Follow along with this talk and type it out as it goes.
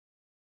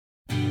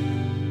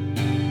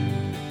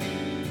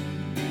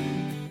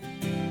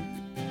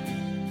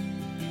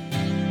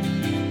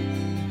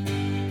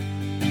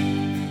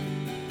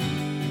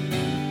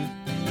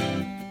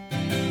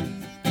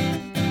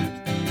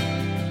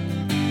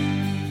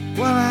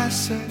Well, I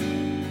said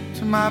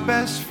to my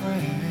best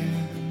friend,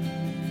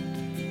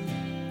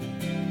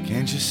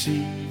 can't you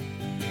see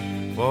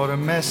what a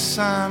mess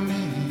I'm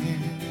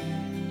in?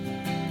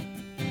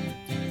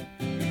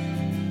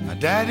 My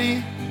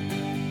daddy,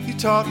 he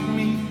taught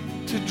me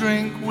to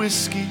drink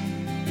whiskey,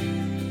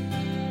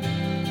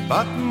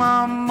 but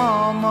my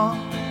mama,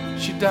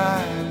 she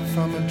died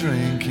from a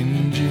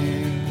drinking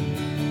gin.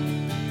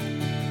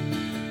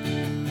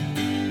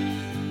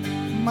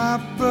 My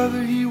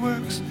brother, he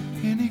works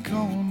in a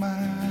coal mine,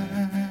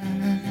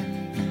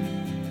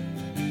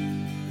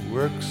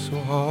 works so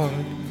hard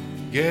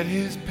to get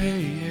his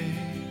pay.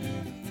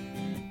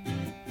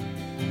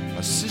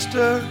 My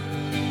sister,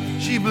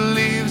 she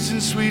believes in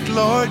sweet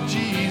Lord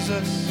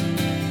Jesus,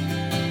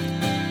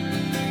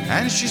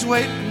 and she's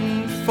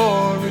waiting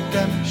for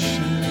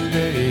redemption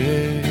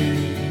day.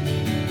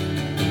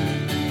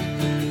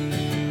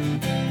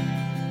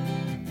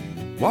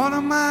 What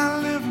am I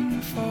living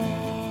for?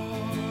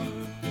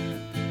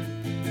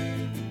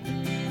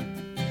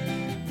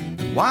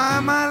 Why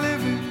am I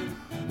living?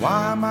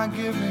 Why am I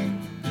giving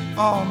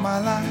all my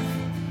life?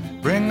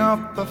 Bring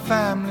up a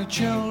family,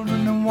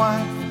 children and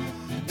wife.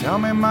 Tell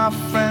me, my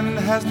friend,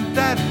 hasn't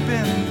that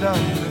been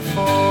done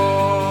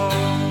before?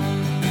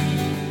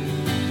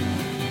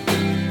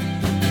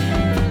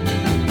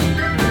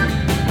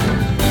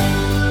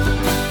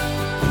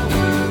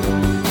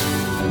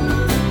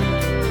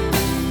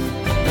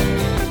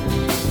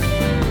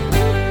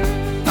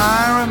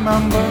 I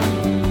remember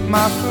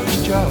my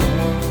first job.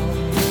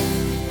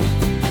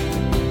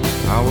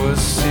 I was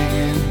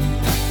singing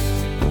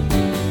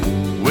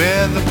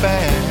with a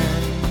band.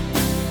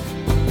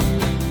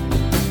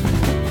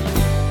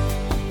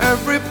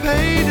 Every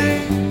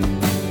payday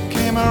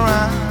came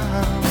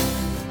around,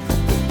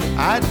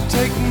 I'd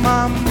take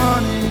my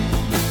money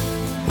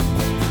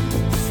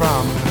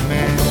from the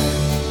man.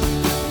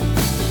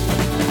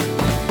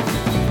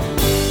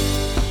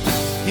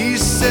 He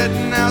said,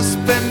 now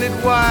spend it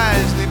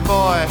wisely,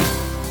 boy,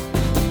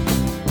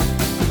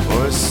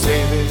 or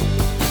save it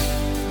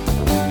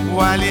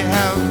while you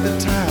have the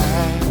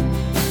time.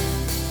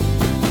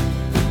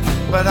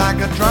 But I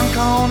got drunk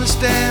on a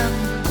stand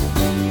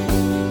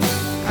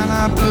and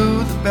I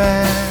blew the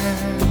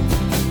band.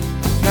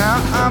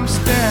 Now I'm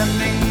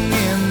standing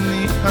in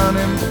the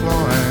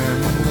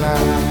unemployment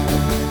line.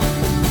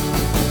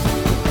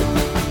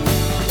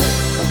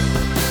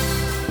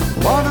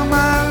 What am I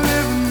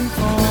living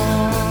for?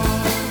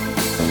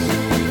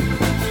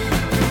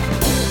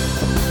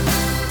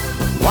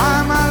 Why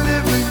am I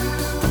living?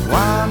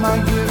 Why am I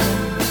giving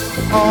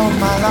all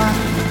my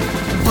life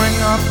to bring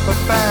up a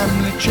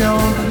family,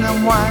 children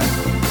and wife?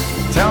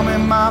 Tell me,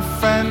 my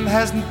friend,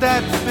 hasn't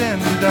that been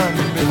done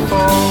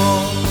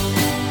before?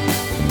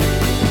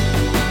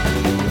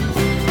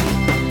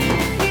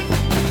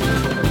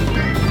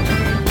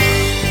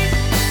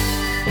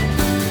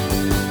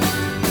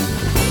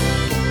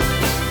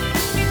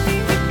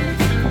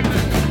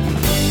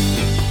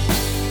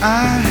 I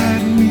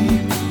had me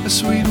a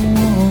sweet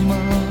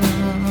woman,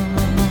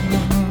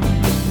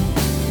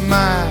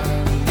 mine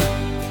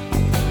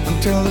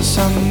until the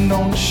sun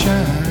don't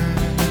shine.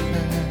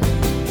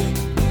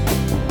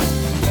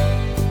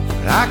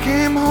 But I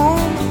came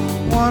home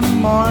one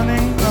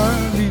morning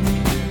early,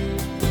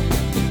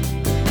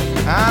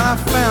 and I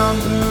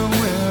found her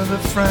with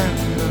a friend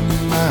of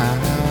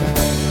mine.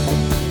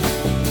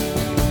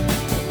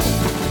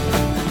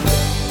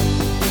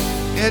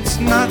 It's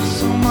not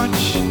so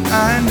much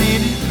I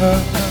needed her,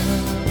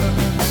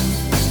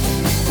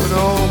 but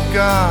oh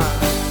God,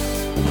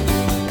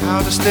 how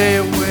to stay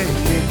away.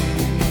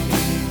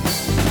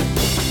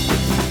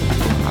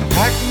 I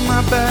packed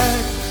my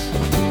bags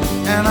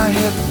and I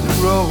hit the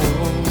road,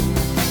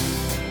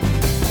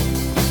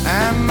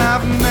 and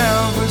I've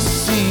never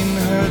seen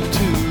her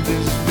to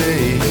this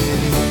day.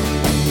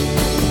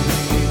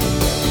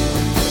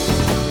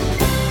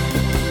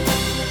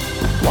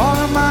 What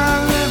am I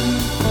living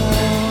for?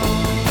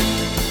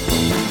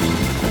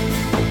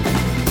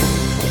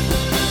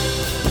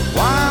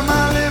 Why am I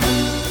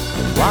living?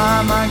 Why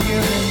am I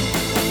giving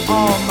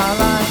all my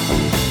life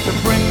to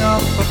bring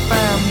up a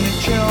family,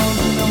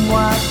 children and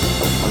wife?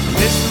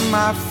 Listen,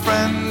 my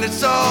friend,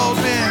 it's all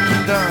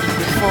been done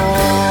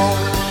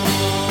before.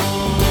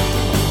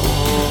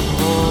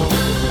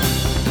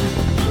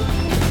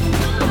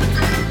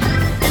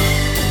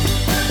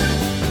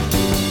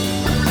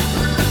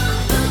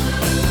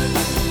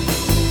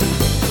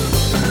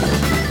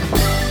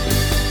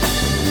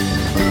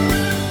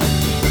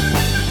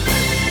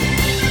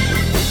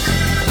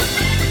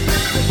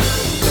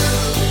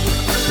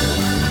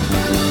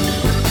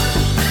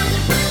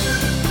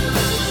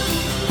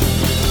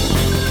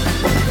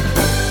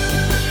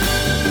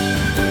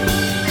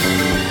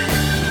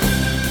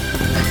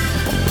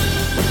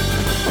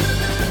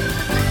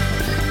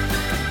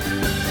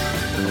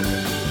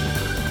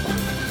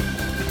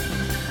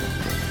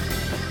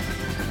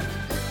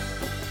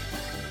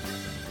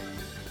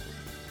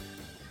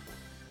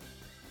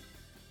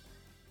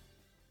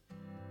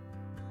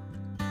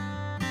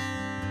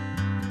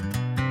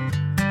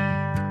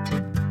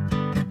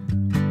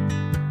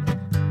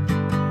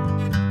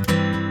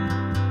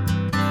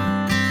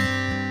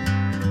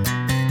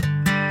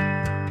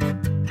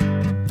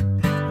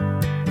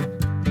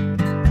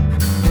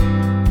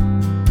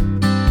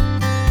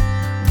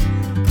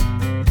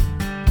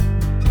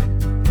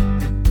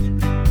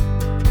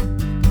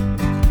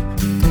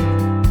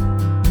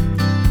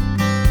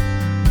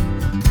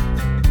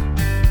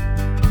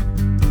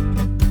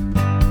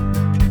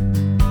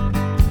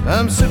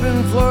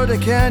 Florida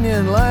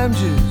Canyon lime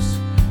juice.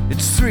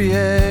 It's 3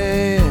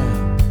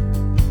 a.m.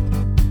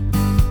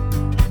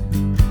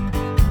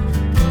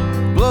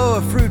 Blow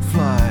a fruit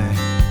fly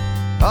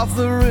off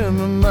the rim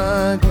of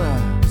my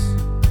glass.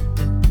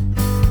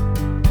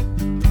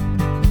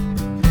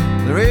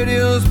 The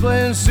radio's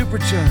playing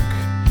Superchunk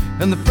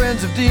and the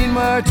Friends of Dean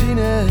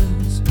Martinez.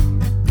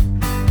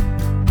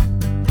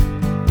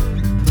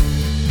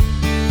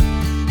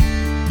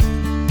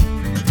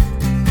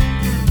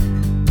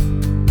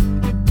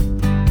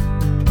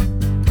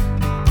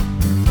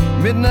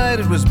 Midnight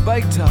it was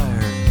bike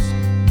tires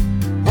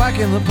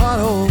whacking the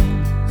potholes,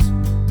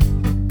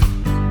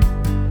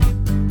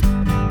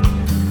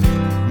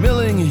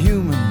 milling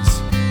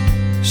humans,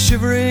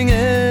 shivering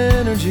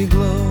energy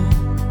glow,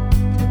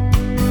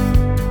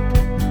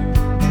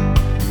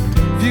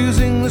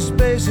 fusing the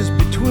spaces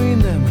between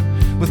them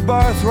with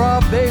bar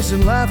throb bass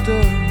and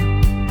laughter.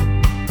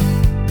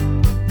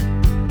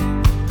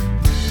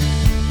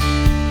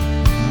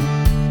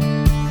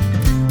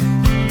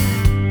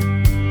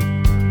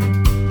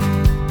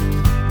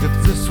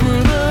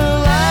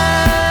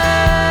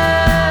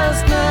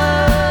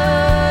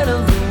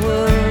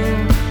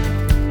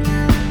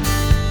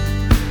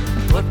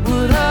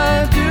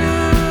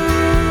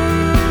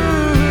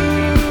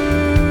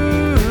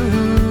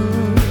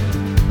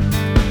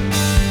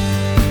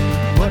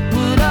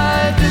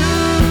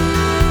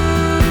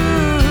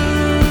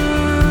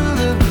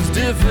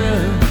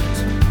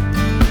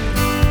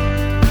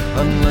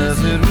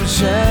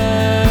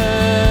 Champagne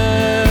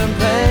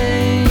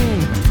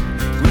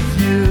with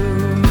you.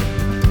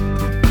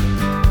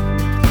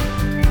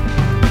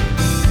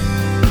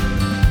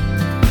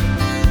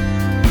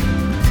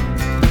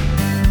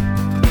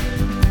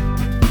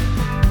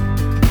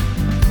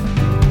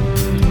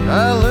 I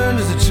learned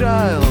as a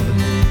child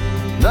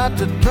not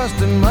to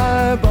trust in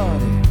my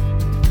body.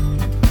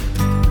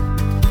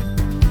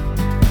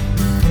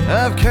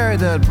 I've carried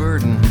that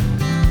burden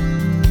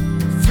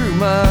through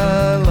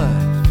my life.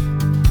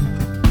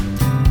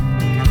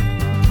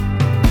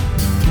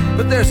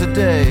 But there's a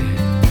day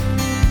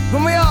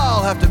when we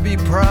all have to be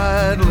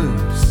pried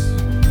loose.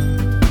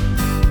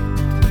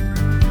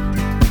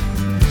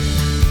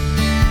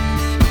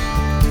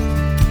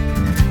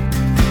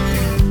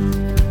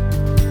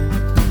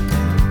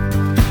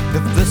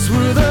 If this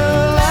were the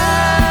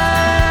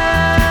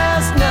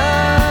last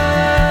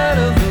night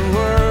of the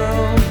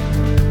world,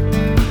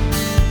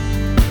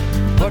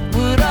 what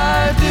would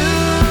I do?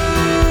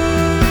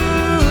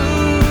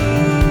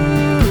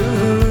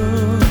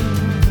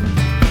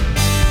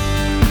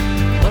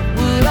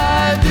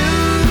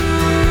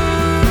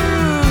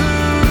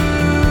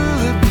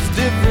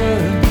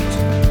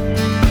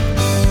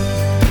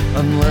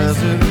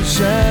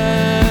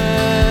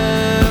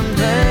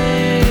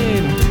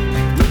 Champagne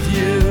with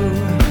you.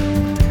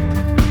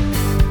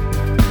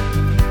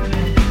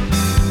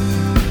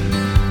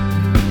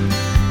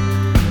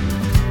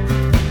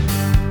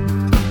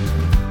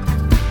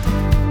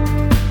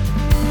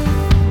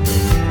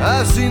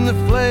 I've seen the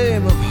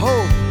flame of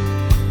hope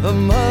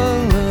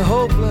among the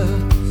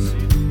hopeless,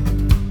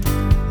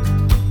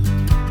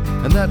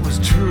 and that was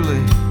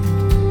truly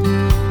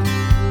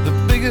the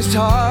biggest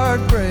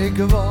heartbreak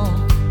of all.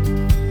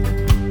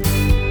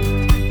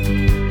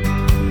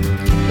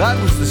 That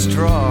was the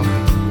straw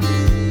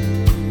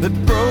that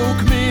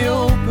broke me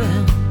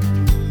open.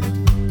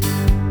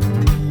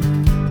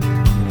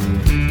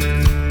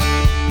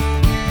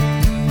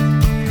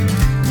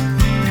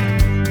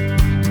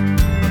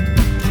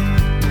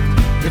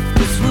 If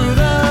this were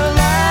the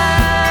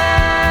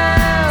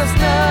last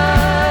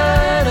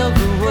night of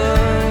the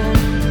world,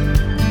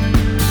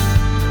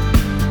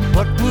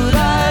 what would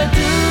I do?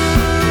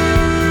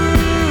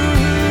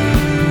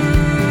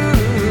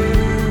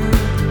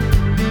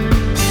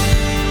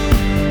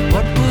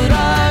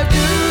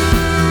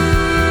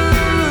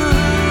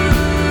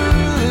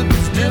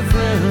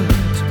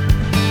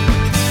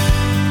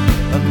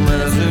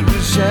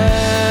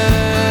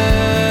 Champagne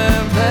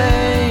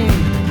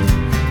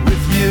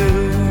with you.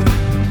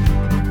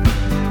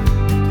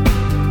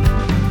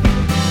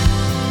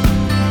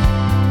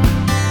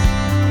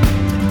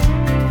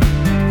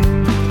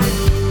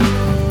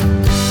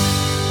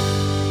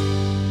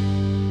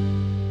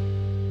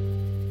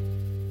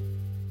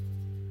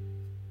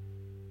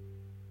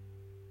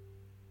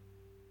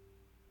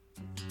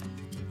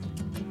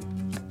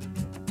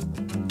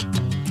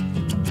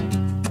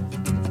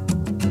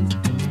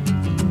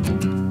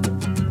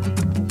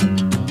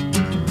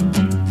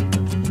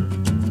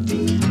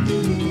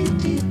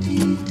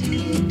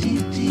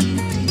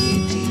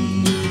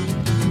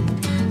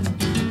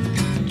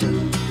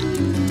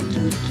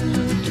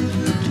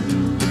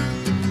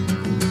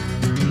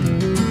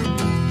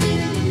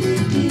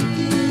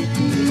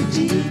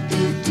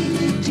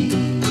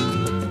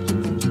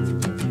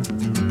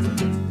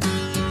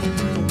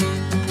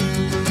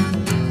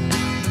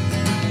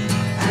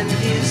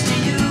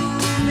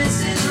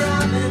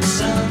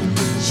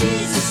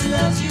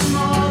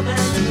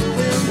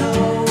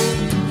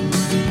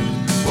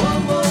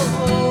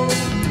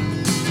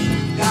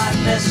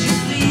 Bless you,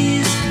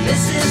 please,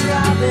 Mrs.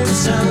 Robinson.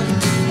 Robinson.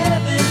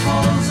 Heaven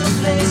holds a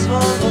place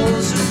for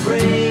those who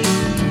pray.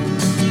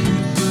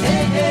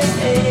 Hey, hey,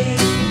 hey.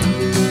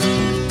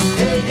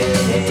 Hey, hey,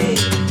 hey.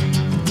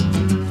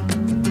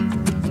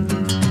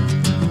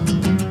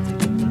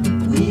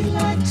 We'd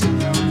like to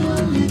know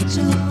a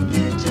little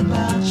bit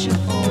about your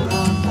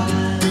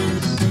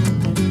 405s.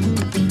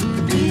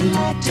 We'd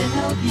like to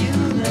help you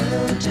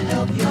learn to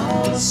help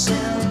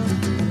yourself.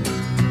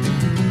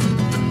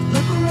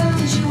 Look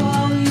around you,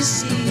 all you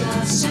see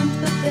are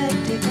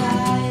sympathetic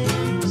eyes.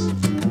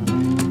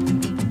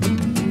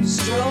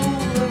 Stroll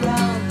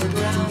around the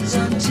grounds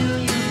until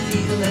you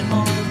feel at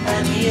home.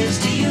 And here's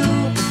to you,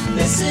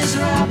 Mrs.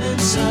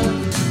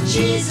 Robinson.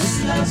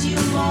 Jesus loves you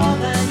more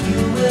than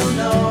you will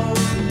know.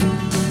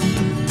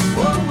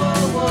 Whoa,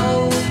 whoa,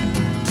 whoa.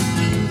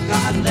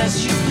 God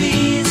bless you,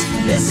 please,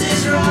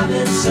 Mrs.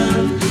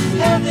 Robinson.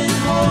 Heaven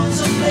holds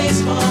a place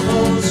for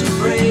those who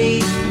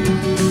pray.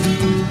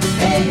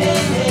 Hey,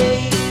 hey, hey.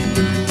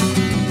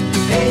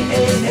 Hey,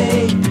 hey,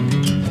 hey.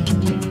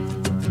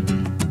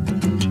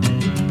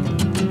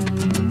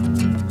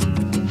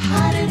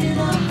 Hiding in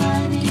a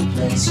hiding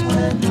place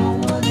where no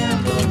one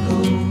ever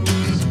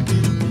goes.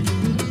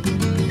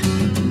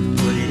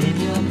 Put it in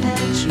your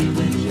pantry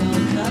with your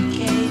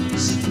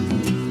cupcakes.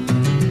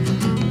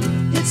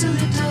 It's a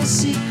little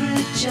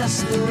secret, just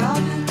the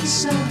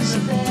Robinsons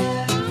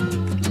affair.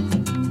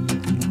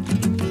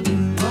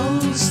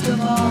 Most of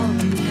all,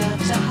 you got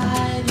to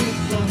hide it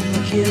from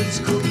the kids.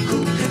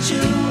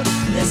 Cuckoo-ca-choo,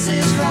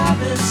 Mrs.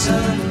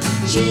 Robinson.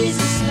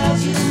 Jesus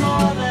loves you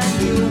more than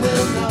you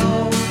will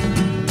know.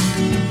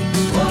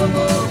 Whoa,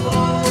 whoa,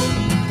 whoa.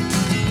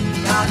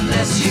 God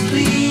bless you,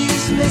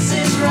 please,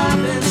 Mrs.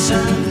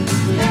 Robinson.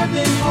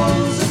 Heaven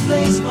holds a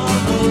place for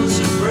those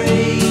who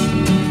pray.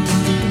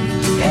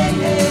 Hey,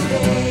 hey,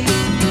 hey.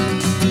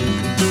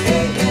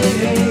 Hey, hey,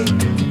 hey.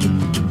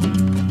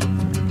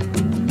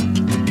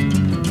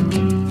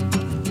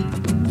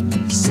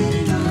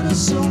 Sitting on a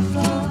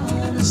sofa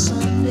on a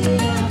Sunday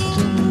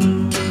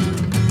afternoon,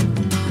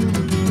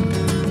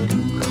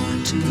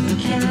 going to the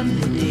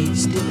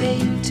candidates'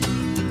 debate.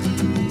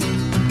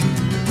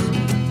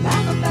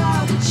 Laugh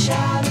about it,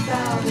 shout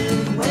about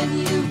it when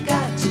you've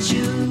got to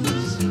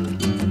choose.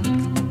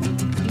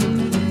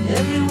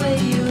 Every way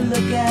you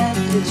look at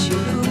it, you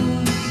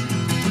lose.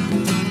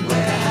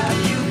 Where have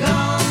you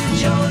gone,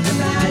 Joe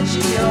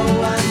DiMaggio?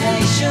 A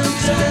nation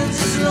turns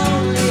its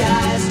lonely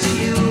eyes to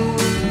you.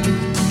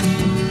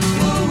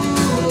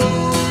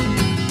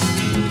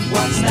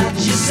 What's that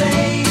you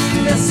say,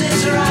 Mrs.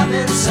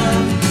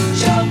 Robinson?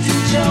 Joe to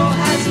Joe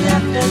has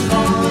left and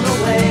gone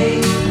away.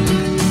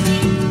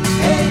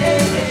 Hey,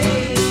 hey,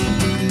 hey.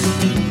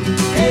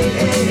 Hey,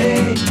 hey,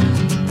 hey.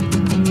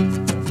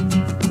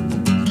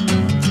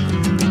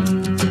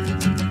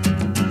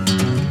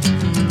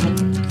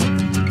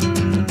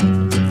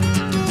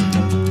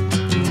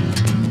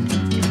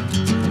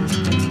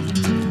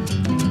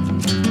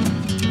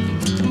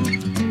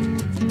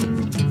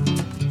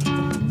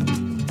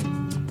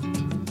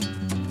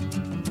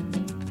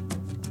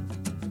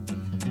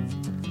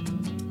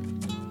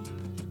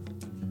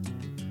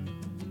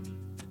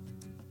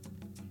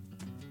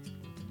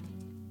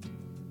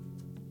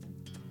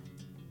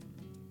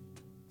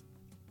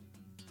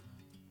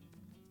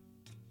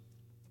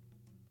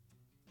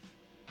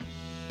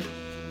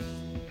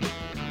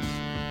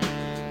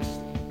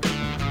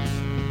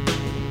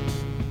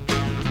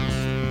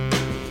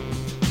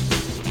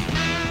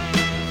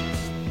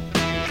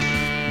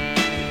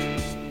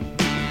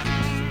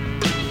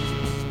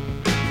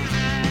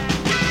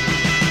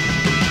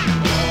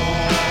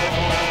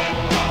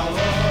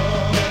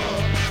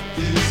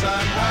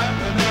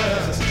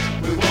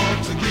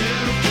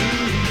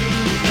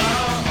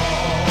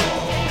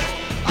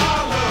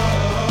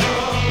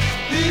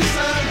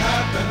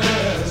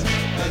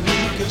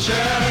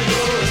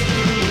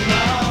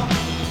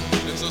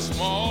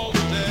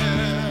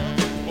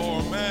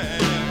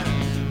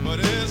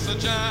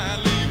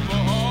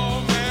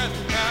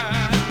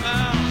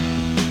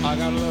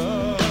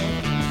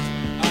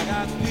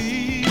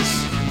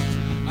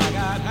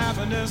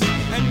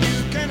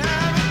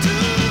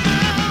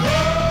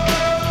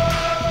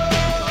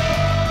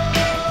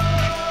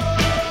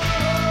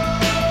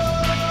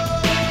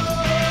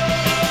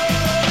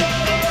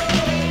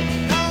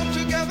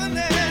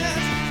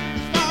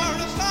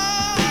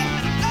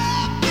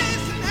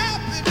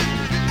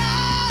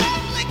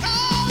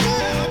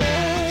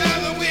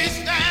 Together we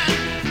stand,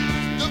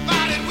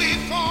 divided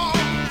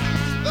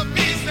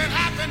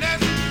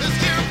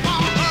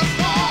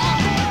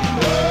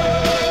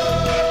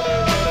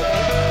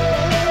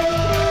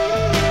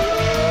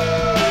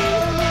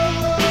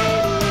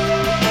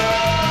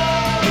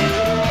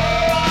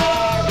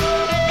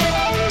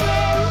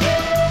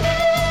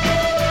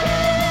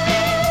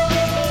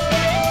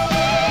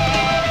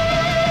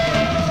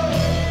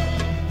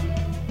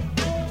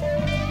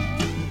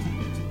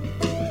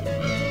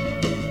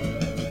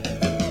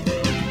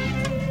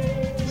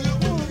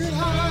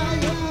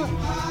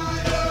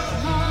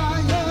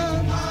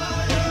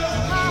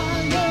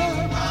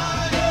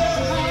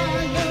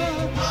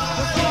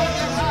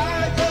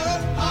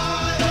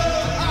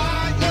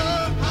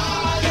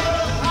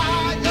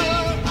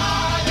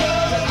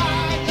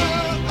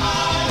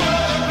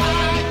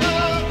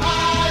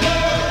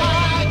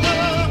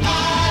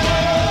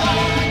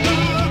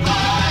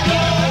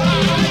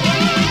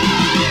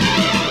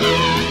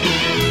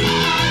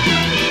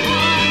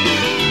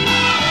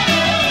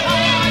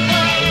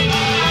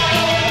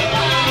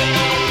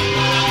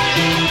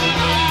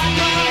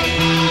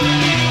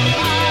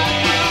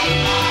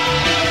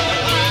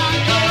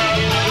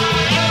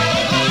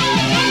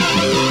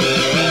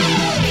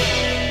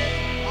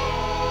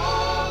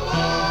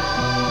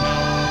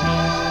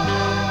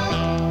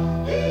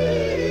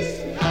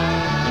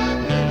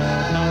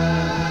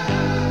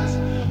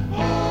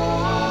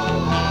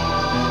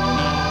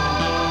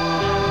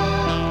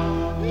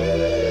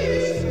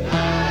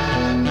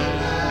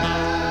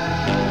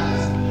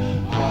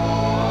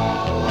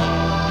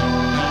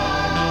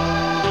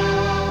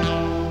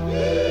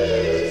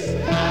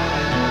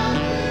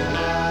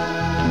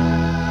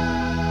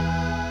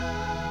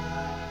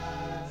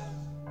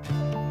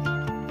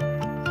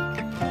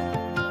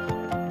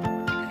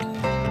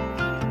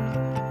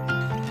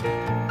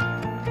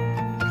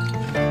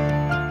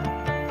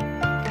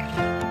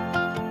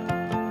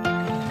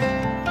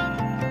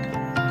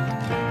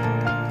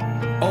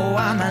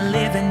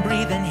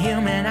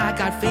I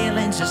got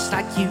feelings just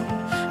like you.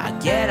 I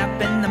get up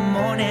in the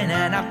morning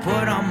and I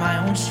put on my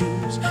own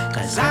shoes.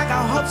 Cause I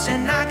got hopes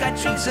and I got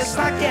dreams just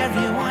like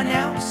everyone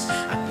else.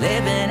 I'm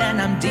living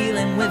and I'm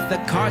dealing with the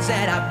cards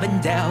that I've been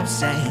dealt.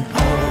 Saying,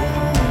 oh,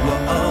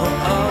 oh, oh,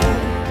 oh.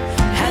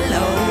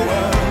 Hello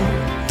world,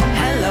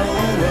 hello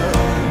world.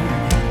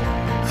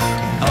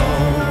 Oh,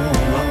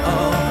 oh,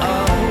 oh,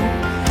 oh.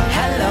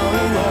 Hello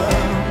world,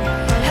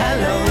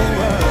 hello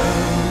world.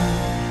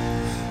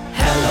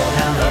 Hello,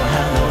 hello,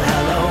 hello,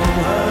 hello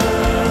world.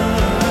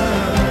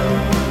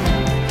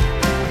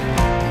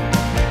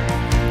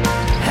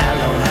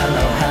 Hello,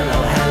 hello, hello,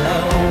 hello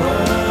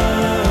world.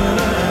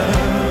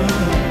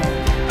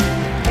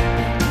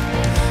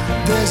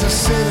 There's a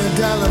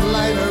citadel of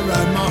light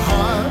around my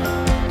heart.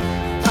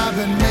 I've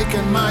been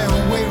making my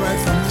own way right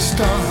from the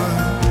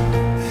start.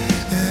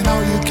 And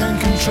all you can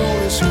control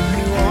is who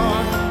you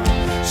are.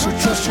 So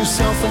trust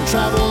yourself and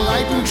travel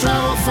light and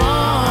travel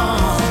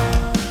far.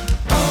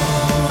 Oh,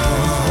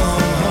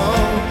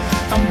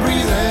 I'm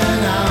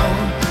breathing out,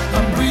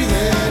 I'm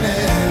breathing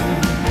in.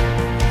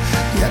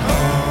 Yeah,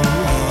 oh,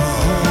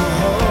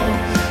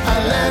 I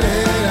let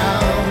it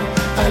out,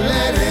 I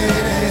let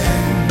it in.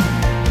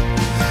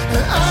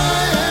 And I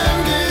am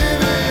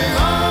giving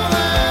all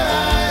that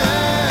I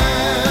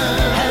am.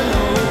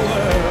 Hello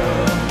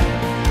world,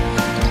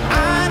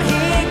 I'm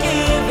here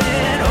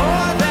giving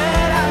all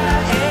that I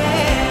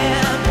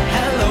am.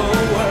 Hello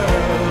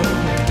world,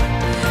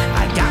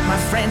 I got my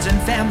friends and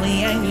family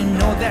and you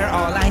know they're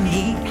all I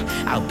need.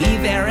 I'll be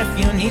there if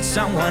you need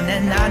someone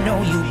and I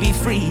know you'll be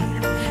free.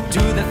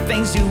 Do the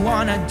things you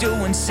wanna do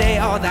and say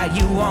all that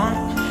you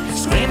want.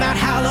 Scream out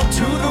hello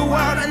to the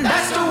world and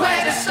that's the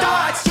way to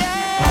start. Yeah.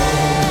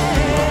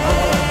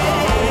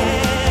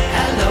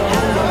 Hello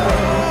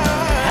world,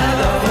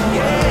 hello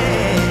yeah.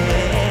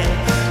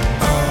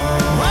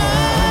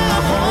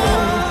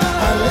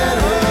 I let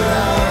it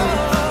out,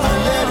 I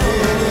let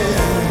it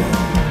in.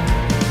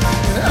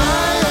 And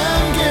I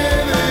am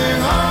giving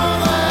all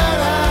that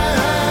I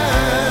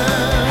am.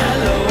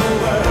 Hello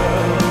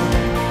world,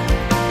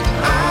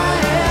 I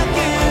am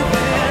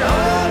giving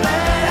all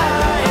that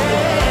I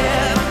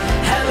am.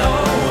 Hello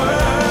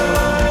world,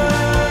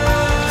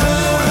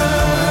 hello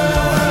world,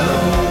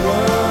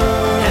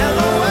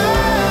 hello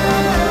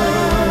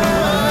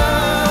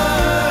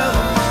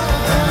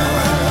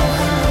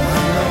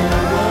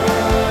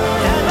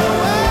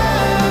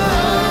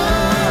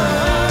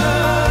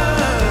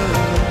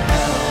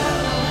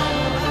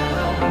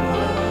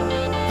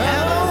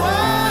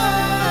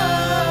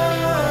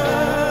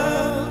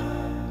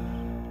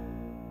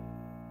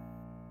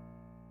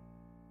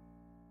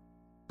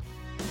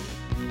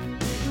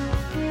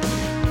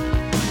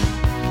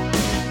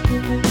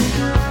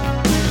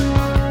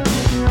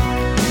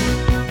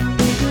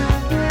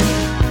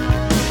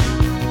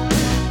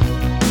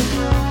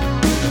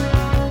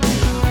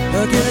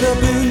I get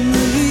up in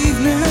the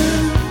evening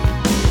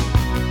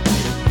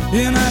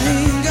and I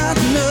ain't got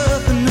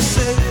nothing to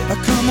say. I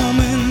come home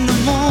in the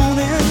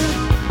morning,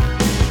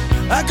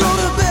 I go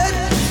to bed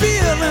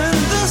feeling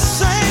the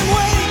same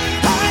way.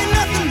 I ain't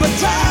nothing but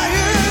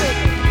tired.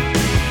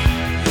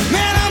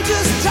 Man, I'm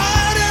just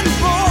tired and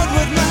bored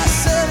with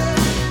myself.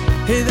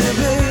 Hey there,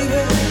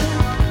 baby,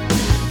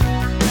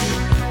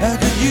 I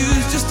could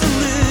use just a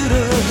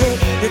little help.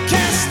 You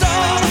can't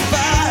start a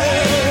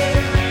fire.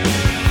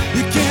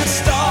 You can't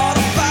start a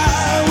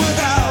fire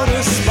without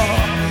a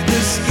spark.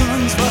 This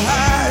gun's for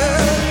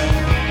hire.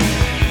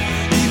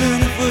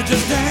 Even if we're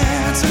just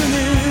dancing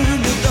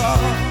in the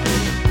dark.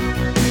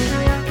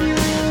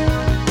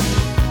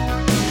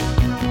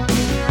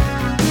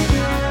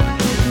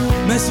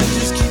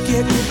 Messages keep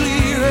getting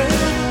clearer.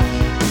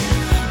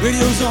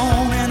 Radio's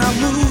on and I'm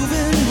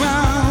moving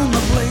round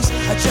the place.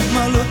 I check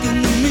my look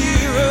in the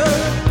mirror.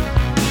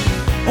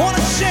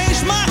 Wanna change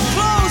my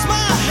clothes,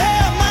 my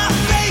hair, my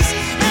face,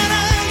 and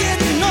I ain't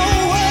getting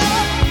nowhere.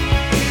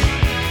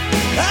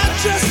 I'm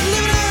just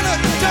living in a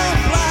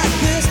dump like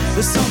this.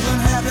 There's something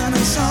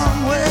happening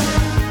somewhere.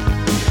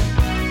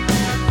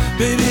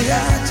 Baby, I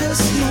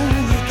just know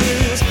that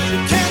this. You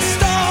can't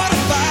start a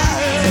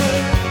fire.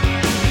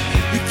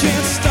 You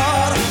can't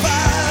start a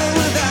fire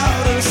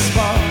without a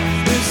spark.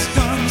 This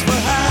gun's for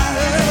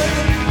hire.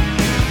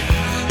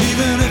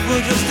 Even if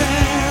we're just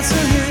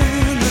dancing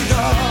in the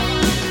dark.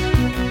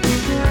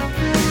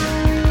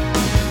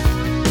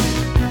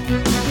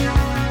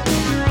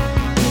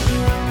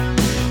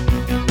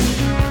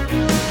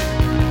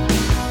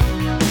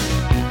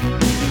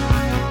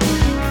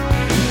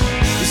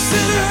 You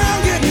sit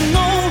around getting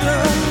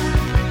older.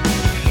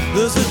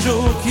 There's a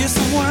joke, yes, a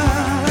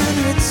wine,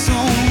 it's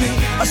on me.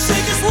 I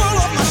shake this world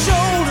off my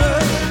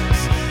shoulders.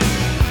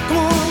 Come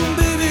on,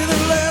 baby, the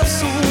laughs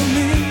on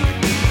me.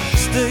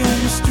 Stay on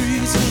the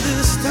streets of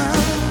this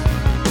town,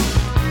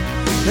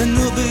 and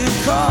they'll be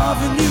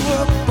carving you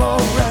up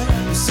alright.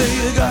 You say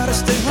you gotta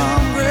stay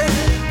hungry.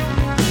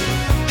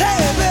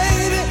 Hey,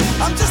 baby,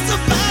 I'm just a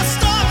fast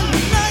star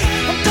tonight.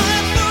 I'm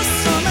dying for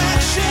some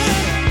action.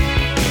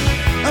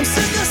 I'm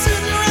sick of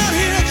sitting around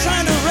here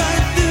trying to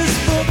write this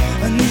book.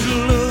 I need a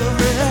love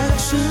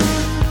reaction.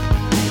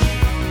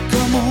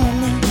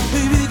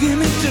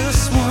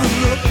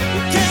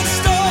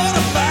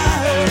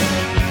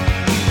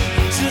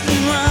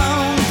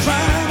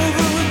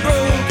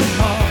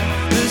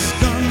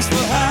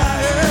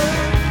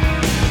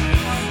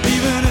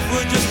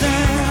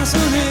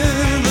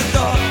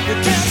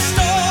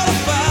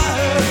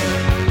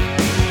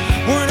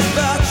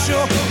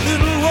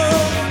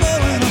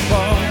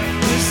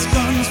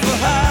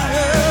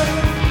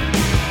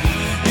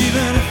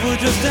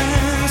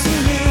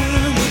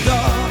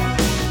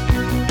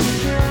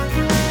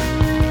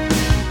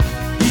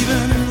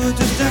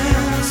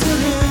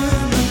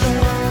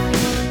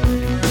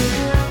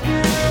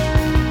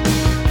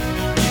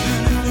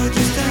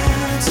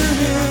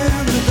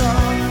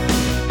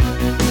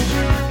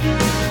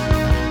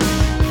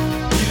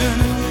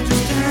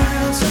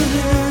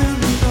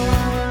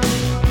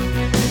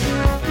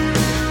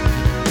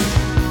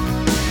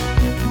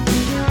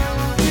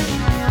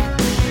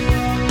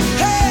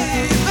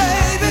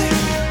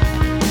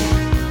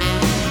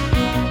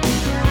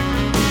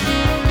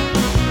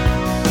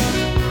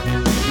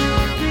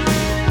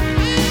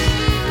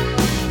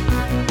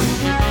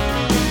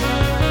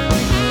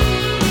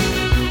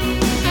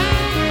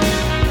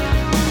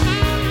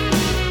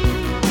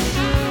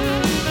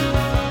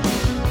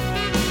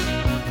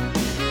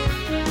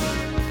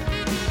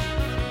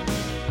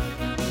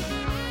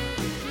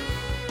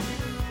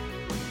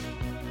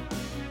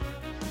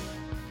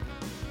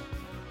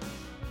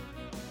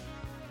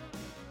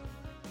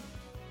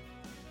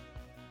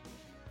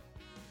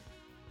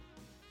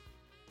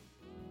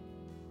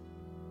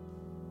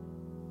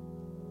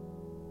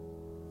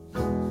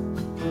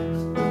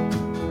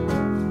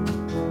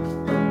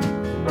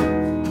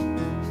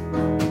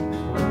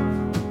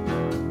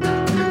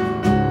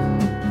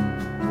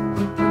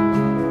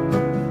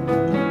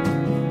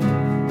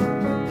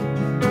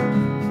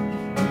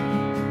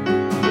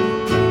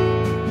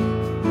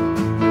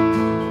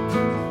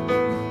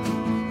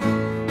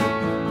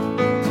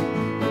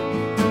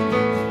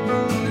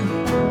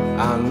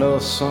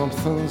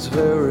 something's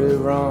very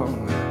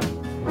wrong.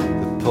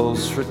 The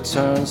post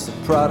returns, the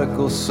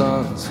prodigal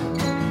sons,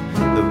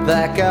 the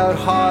blackout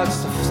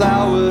hearts, the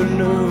flowered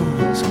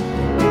news,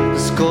 the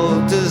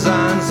skull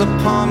designs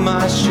upon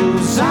my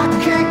shoes. I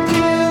can't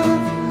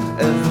give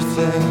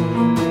everything.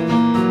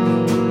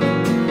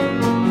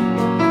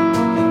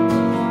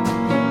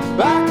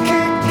 I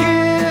can't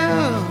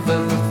give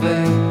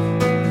everything.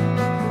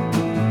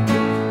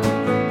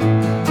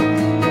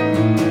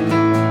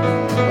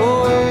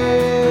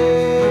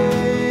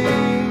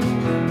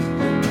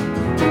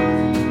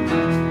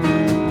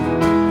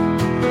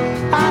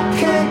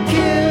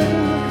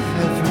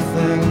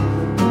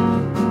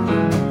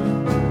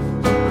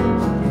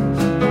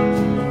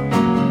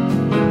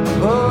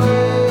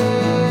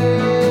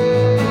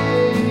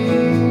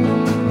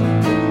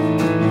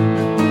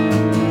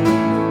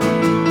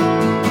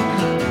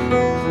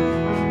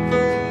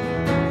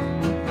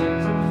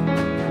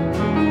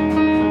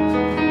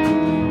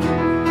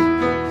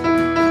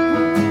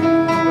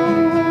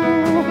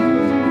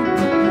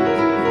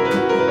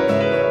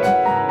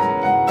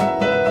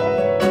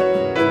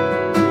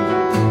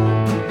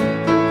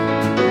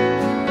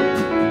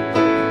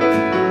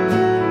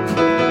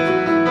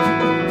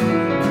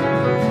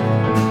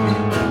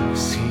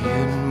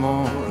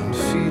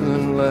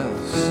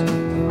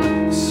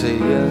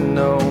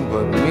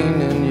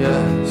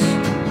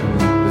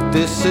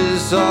 This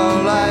is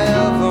all I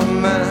ever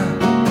meant.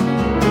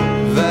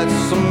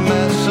 That's the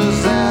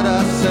message that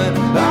I sent.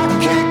 I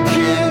can't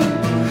give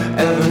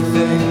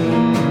everything.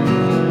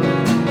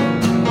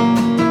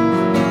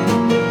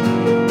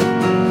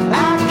 I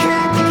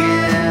can't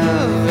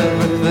give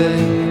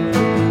everything.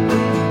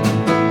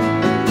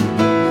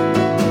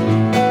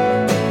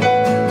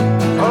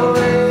 Oh,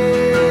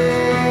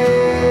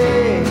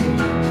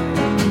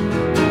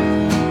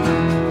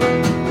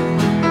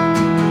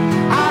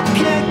 I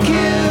can't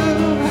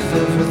give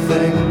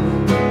everything.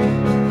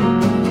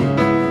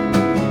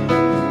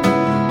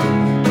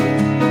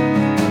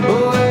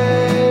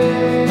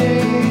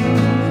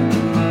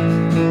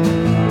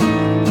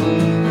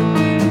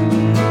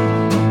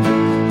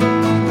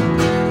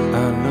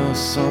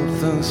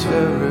 Something's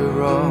very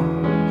wrong.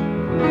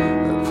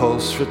 The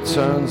post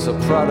returns, the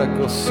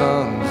prodigal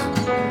sons,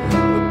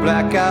 the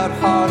blackout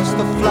hearts,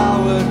 the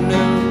flowered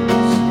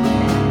news,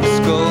 the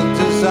skull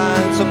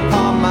designs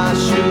upon my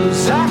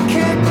shoes. I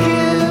can't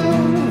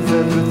give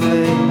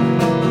everything.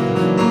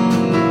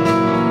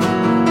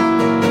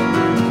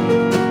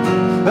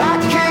 I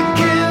can't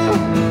give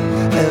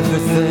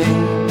everything.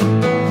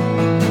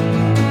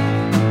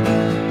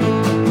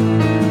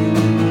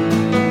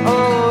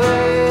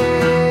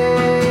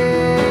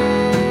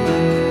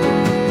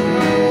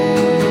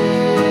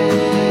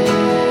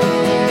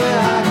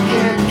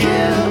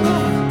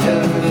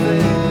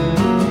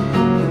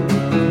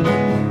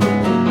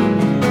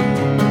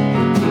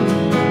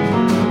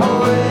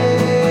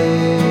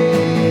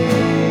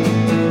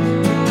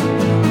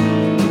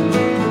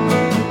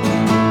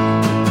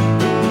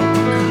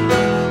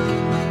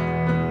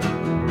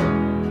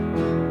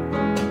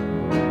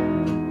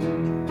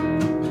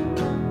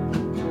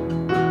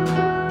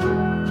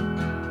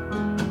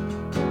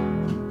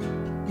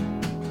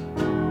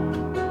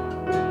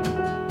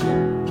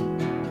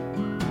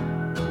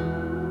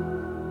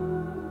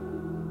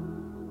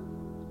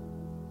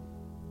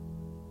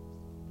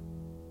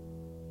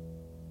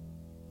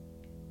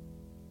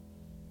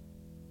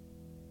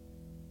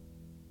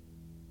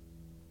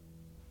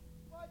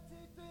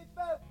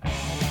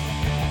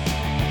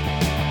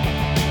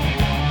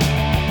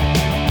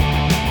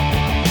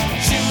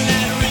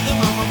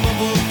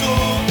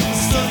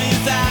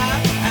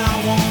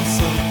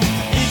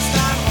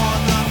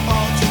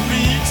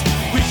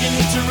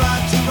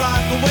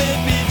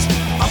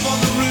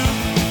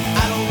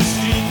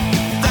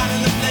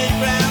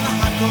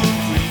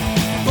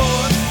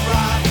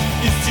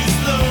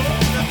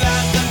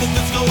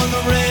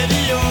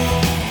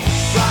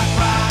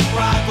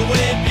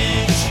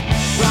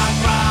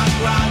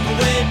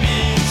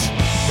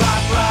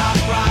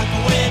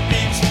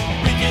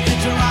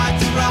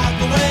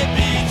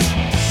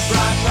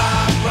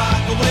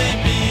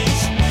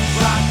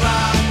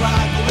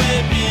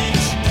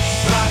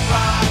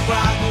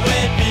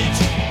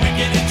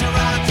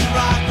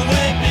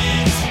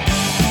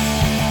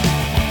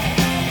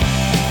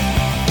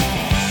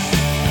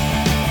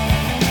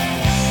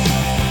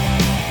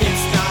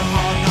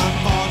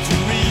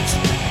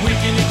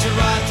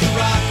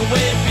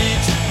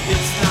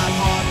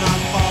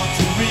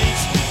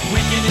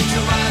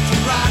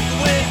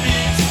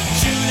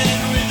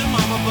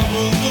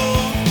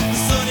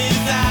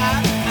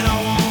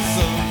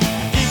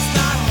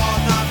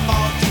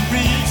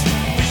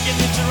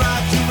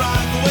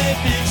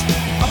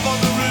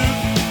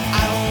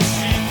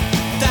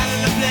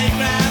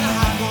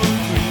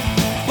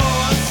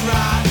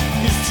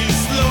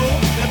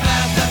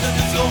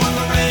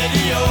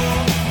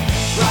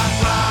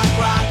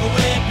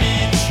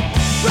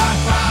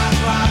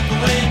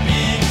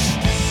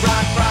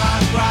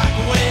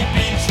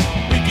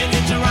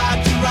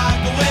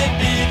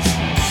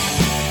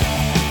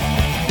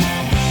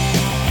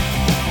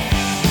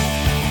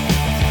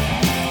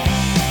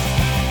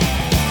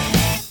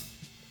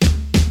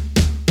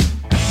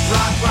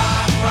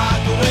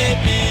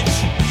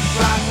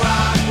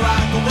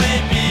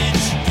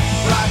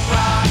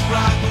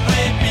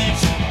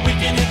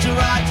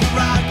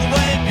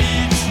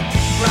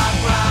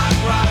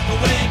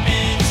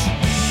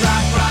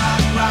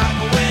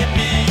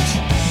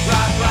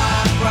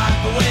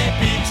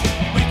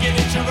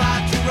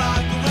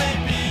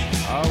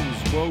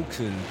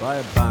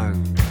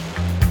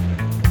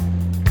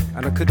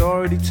 and I could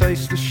already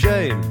taste the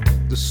shame,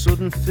 the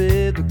sudden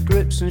fear that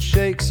grips and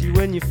shakes you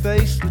when you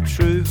face the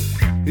truth.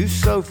 Whose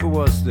sofa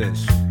was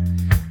this?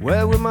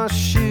 Where were my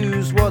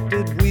shoes? What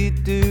did we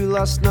do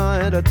last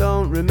night? I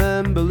don't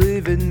remember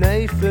leaving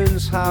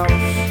Nathan's house.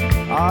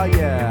 Ah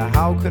yeah,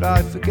 how could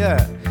I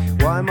forget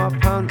why my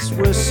pants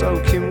were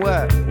soaking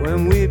wet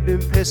when we'd been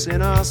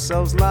pissing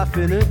ourselves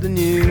laughing at the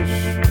news?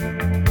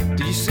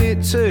 Did you see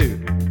it too?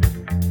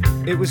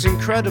 It was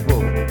incredible.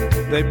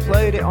 They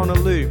played it on a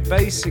loop.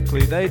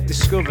 Basically, they'd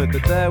discovered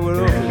that there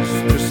were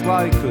others, just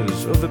like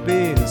us, other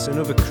beings and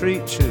other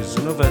creatures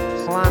and other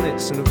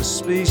planets and other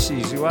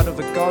species who had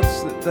other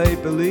gods that they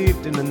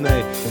believed in, and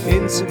they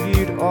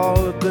interviewed all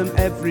of them,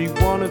 every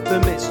one of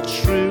them. It's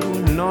true,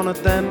 none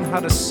of them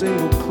had a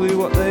single clue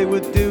what they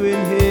were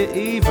doing here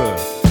either.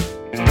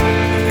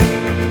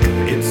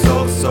 It's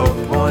all so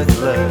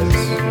pointless.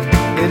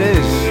 It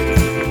is.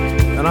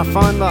 And I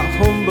find that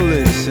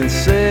humbling,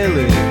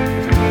 sincerely.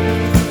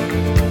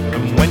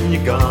 And when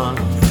you're gone,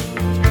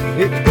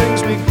 it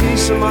brings me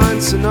peace of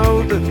mind to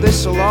know that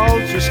this'll all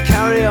just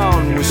carry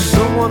on with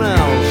someone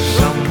else,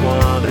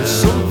 someone else,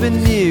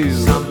 something new,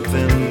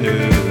 something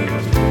new.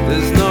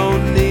 There's no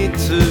need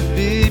to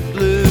be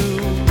blue.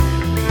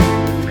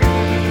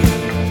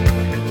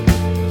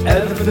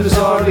 Everything's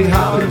already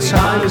happened,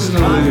 time is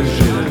an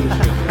illusion.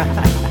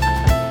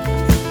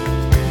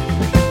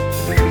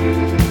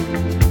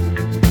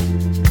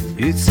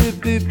 It's a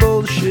bit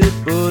bullshit,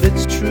 but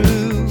it's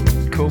true.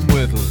 Come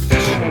with us.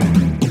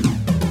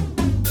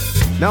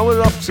 Now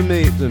we're off to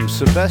meet them,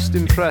 so best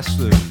impress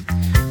them.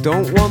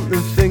 Don't want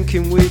them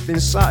thinking we've been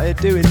sat here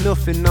doing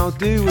nothing, now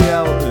do we,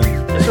 Elton?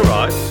 It's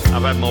alright,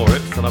 I've had more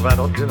rips than I've had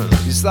hot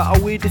dinners. Is that how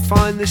we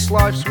define this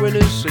life's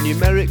winners? And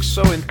numerics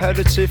so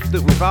imperative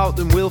that without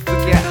them we'll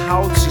forget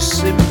how to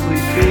simply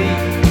be.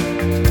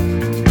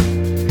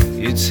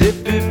 It's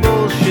hippie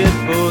bullshit,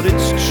 but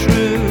it's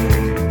true.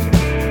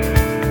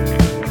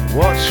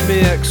 Watch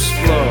me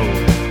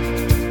explode.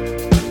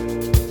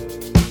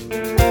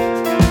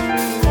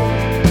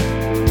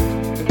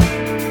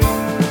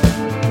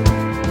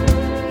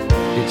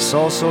 It's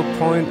all so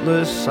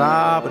pointless,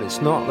 but it's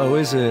not though,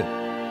 is it?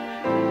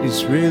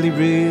 It's really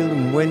real,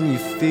 and when you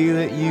feel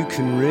it, you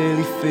can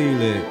really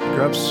feel it.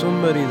 Grab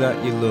somebody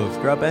that you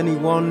love, grab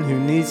anyone who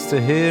needs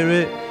to hear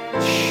it.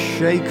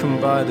 Shake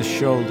them by the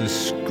shoulders,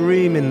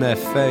 scream in their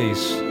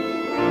face.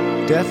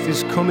 Death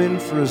is coming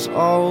for us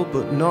all,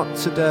 but not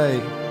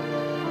today.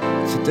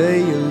 Today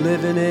you're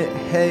living it,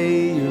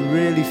 hey, you're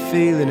really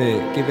feeling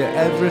it. Give it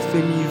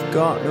everything you've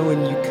got,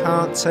 knowing you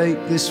can't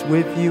take this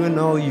with you, and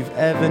all you've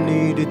ever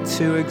needed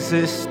to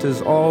exist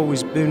has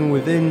always been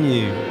within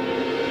you.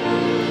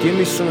 Give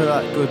me some of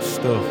that good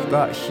stuff,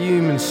 that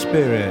human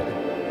spirit.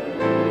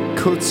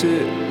 Cut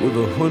it with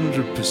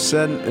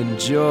 100%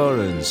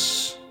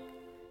 endurance.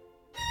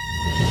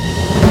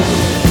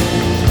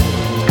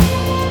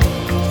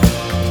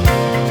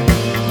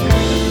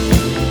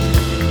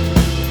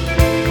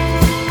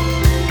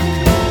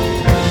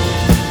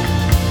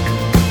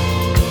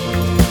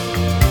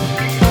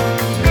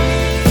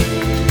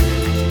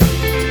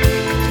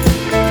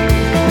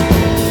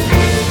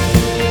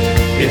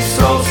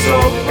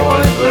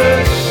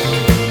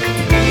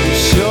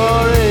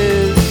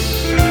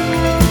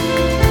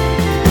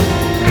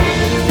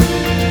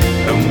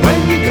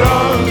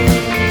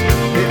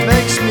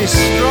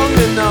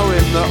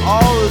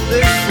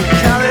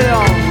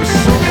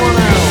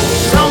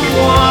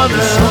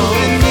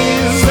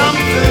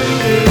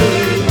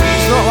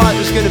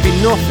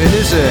 Nothing,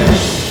 is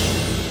it?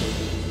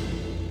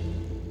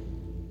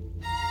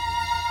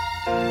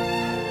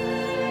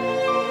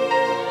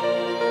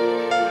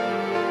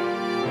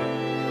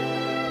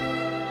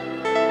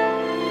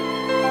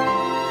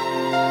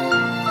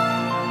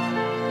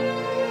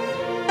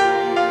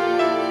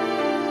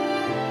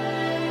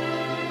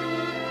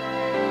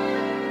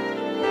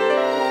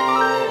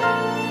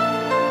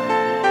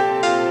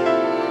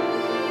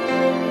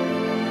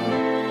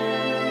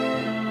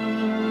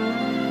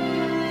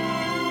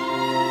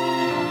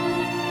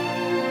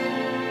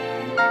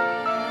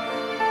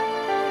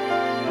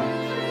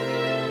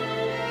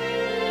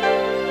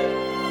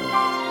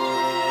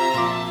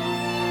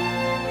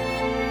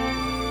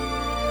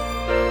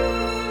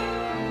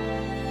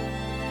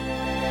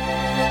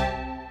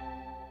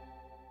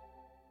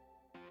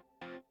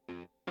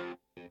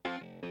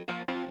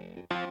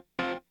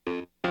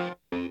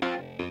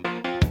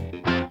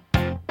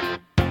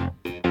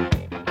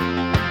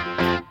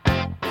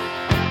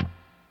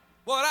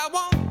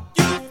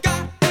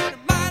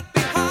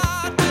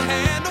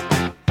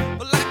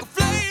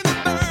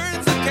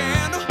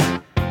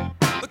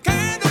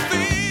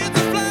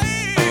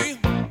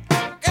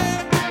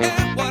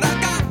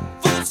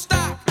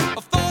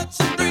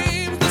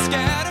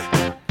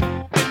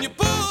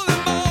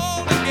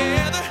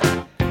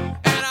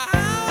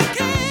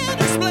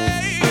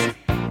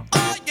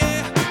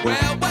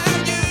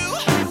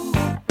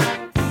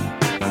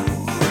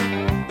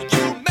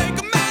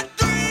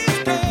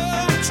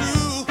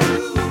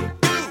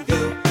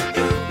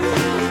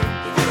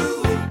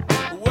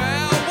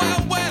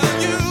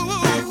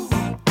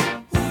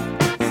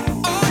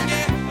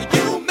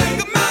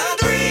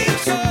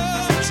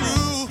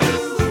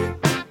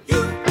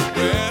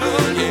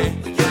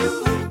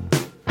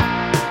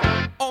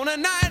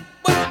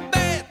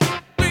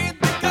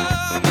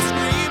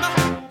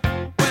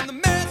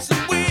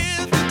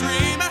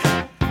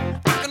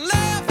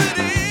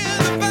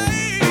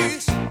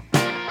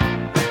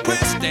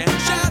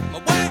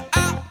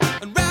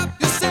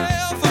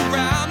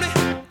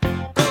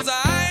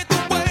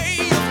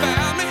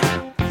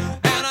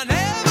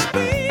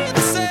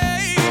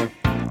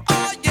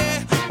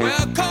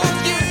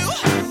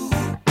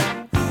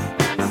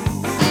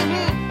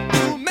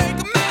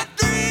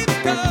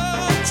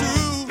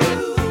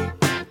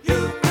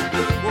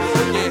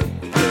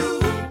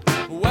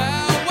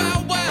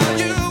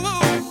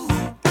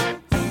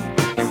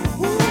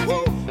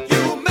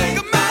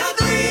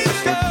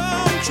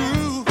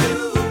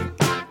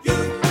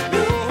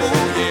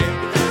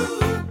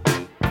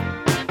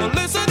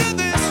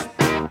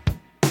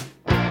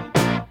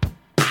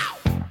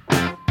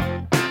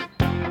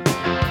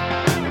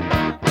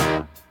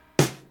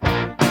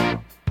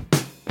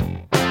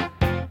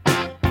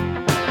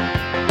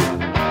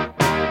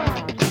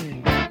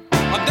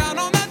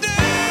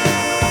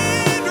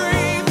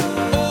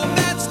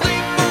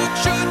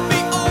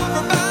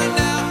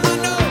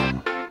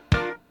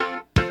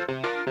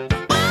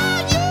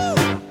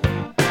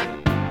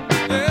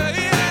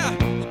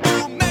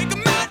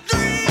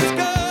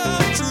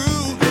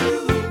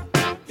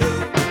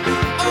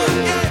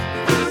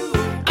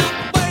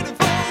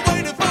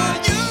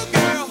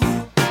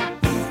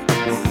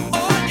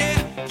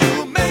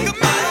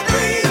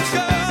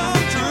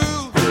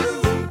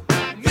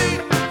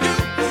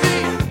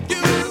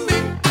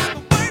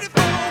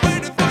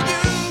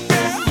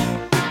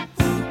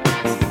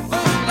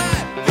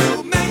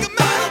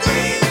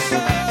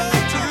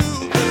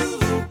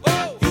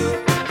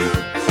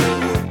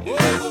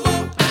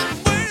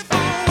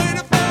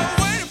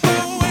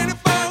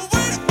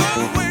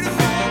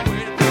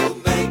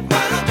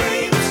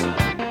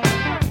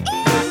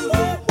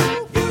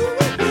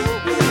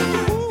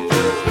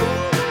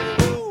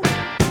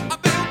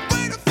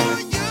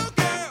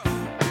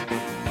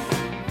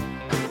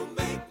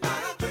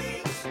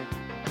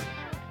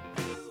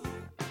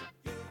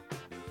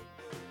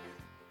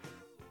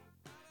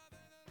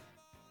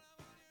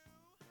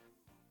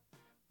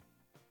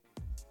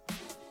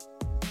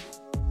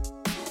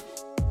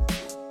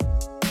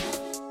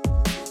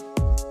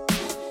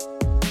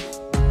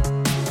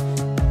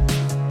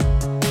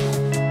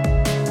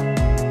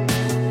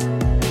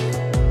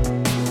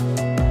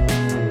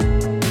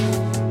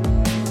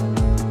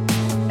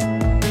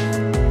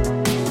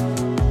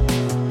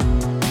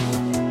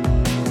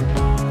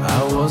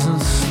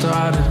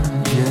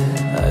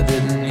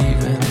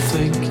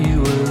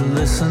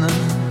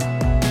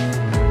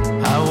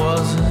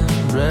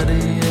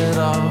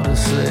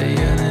 say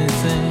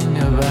anything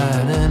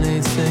about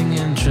anything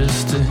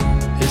interesting.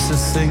 It's the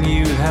thing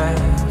you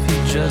have, you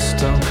just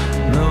don't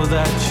know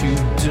that you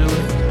do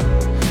it.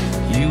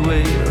 You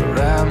wait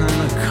around in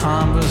a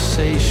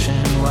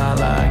conversation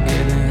while I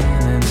get in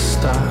and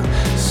start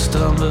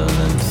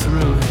stumbling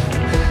through it.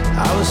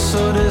 I was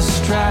so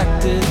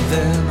distracted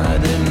then, I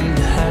didn't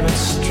have it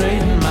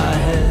straight in my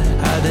head.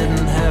 I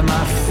didn't have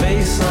my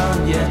face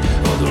on yet,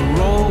 or the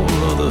role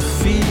or the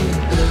feel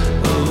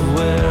of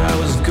where I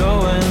was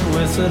going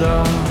with it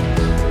all.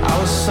 I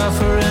was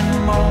suffering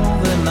more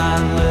than I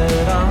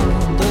let on.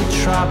 The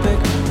tropic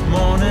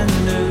morning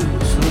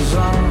news was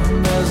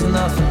on. There's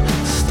nothing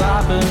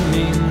stopping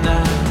me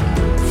now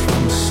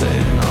from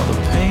saying all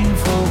the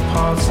painful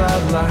parts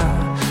I'd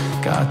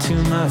lied. Got to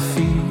my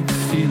feet,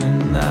 feeling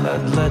that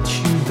I'd let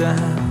you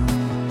down.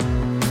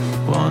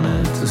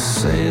 Wanted to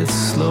say it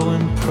slow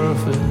and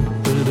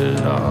perfect, but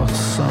it all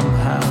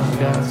somehow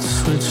got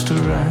switched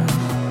around.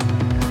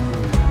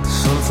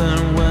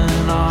 Something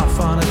went off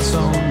on its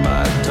own,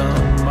 my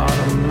dumb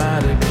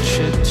automatic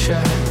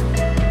chit-chat.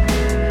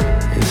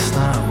 It's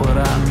not what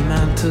I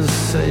meant to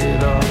say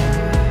at all.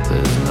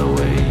 There's no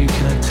way you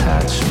can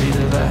attach me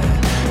to that.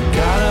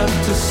 Got up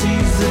to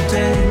seize the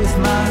day with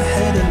my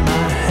head in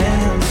my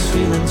hands,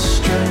 feeling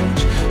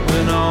strange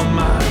when all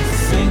my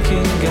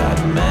thinking got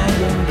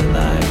mangled and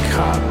I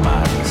caught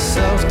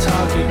myself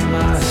talking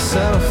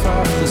myself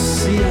off the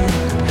ceiling.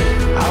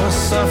 I was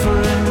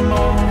suffering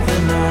more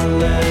than I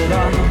let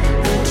on.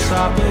 The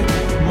tropic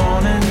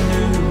morning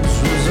news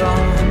was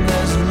on.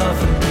 There's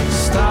nothing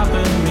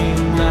stopping me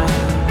now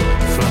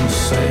from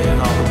saying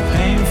all the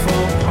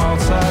painful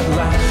parts I'd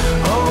like.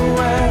 Oh,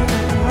 where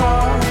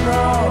are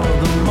all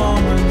the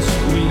moments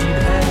we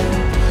had?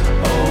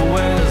 Oh,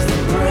 where's the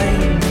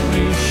brain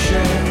we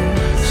share?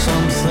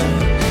 Something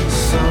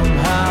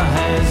somehow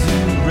has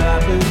you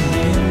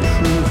rapidly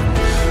improving.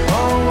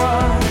 Oh,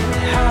 what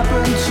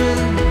happened to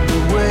the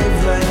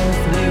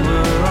wavelength we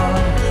were on?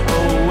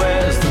 Oh,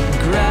 where's the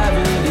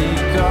gravity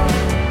gone?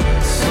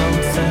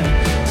 Something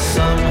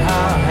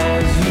somehow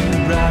has you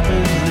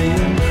rapidly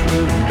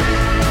improving.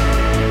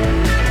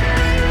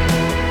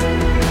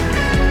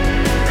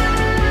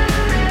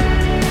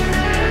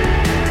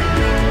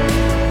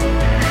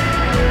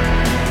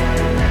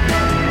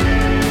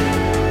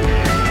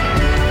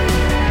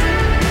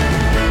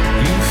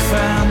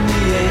 Found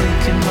the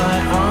ache in my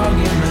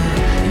argument.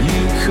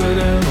 You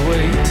couldn't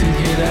wait to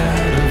get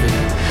out of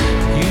it.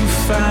 You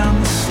found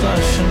the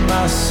slush in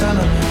my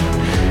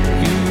sentiment.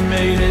 You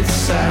made it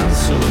sound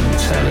so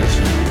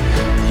intelligent.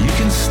 You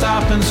can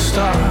stop and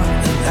start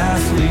an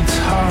athlete's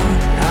heart.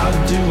 How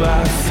do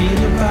I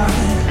feel about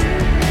it?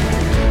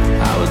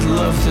 I would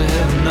love to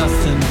have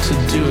nothing to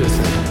do with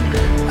it.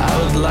 I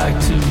would like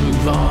to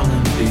move on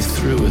and be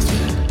through with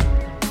it.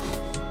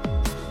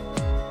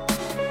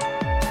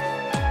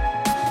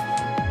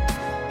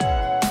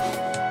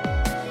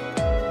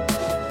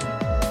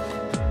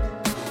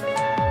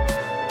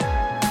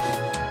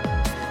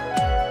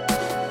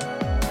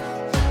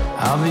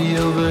 I'll be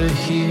over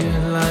here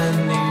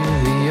lying near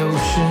the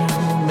ocean,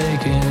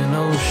 making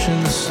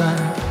ocean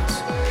sounds.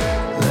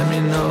 Let me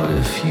know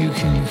if you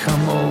can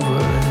come over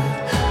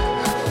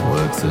and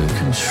work the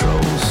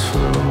controls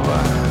for a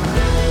while.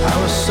 I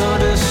was so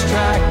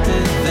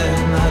distracted then,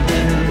 I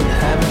didn't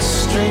have it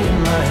straight in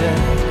my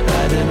head.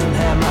 I didn't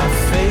have my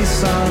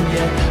face on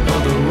yet, or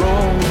the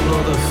role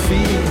or the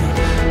feel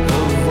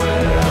of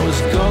where I was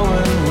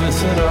going with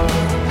it all.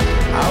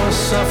 I was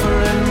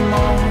suffering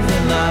more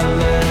than I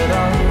let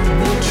on.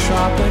 The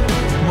tropic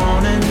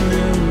morning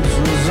news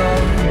was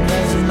on.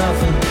 There's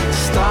nothing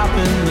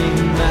stopping me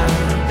now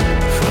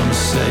from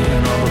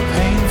saying all the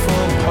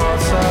painful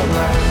parts out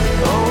loud.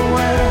 Oh,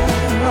 where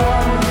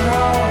are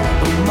all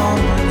the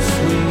moments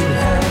we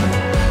had?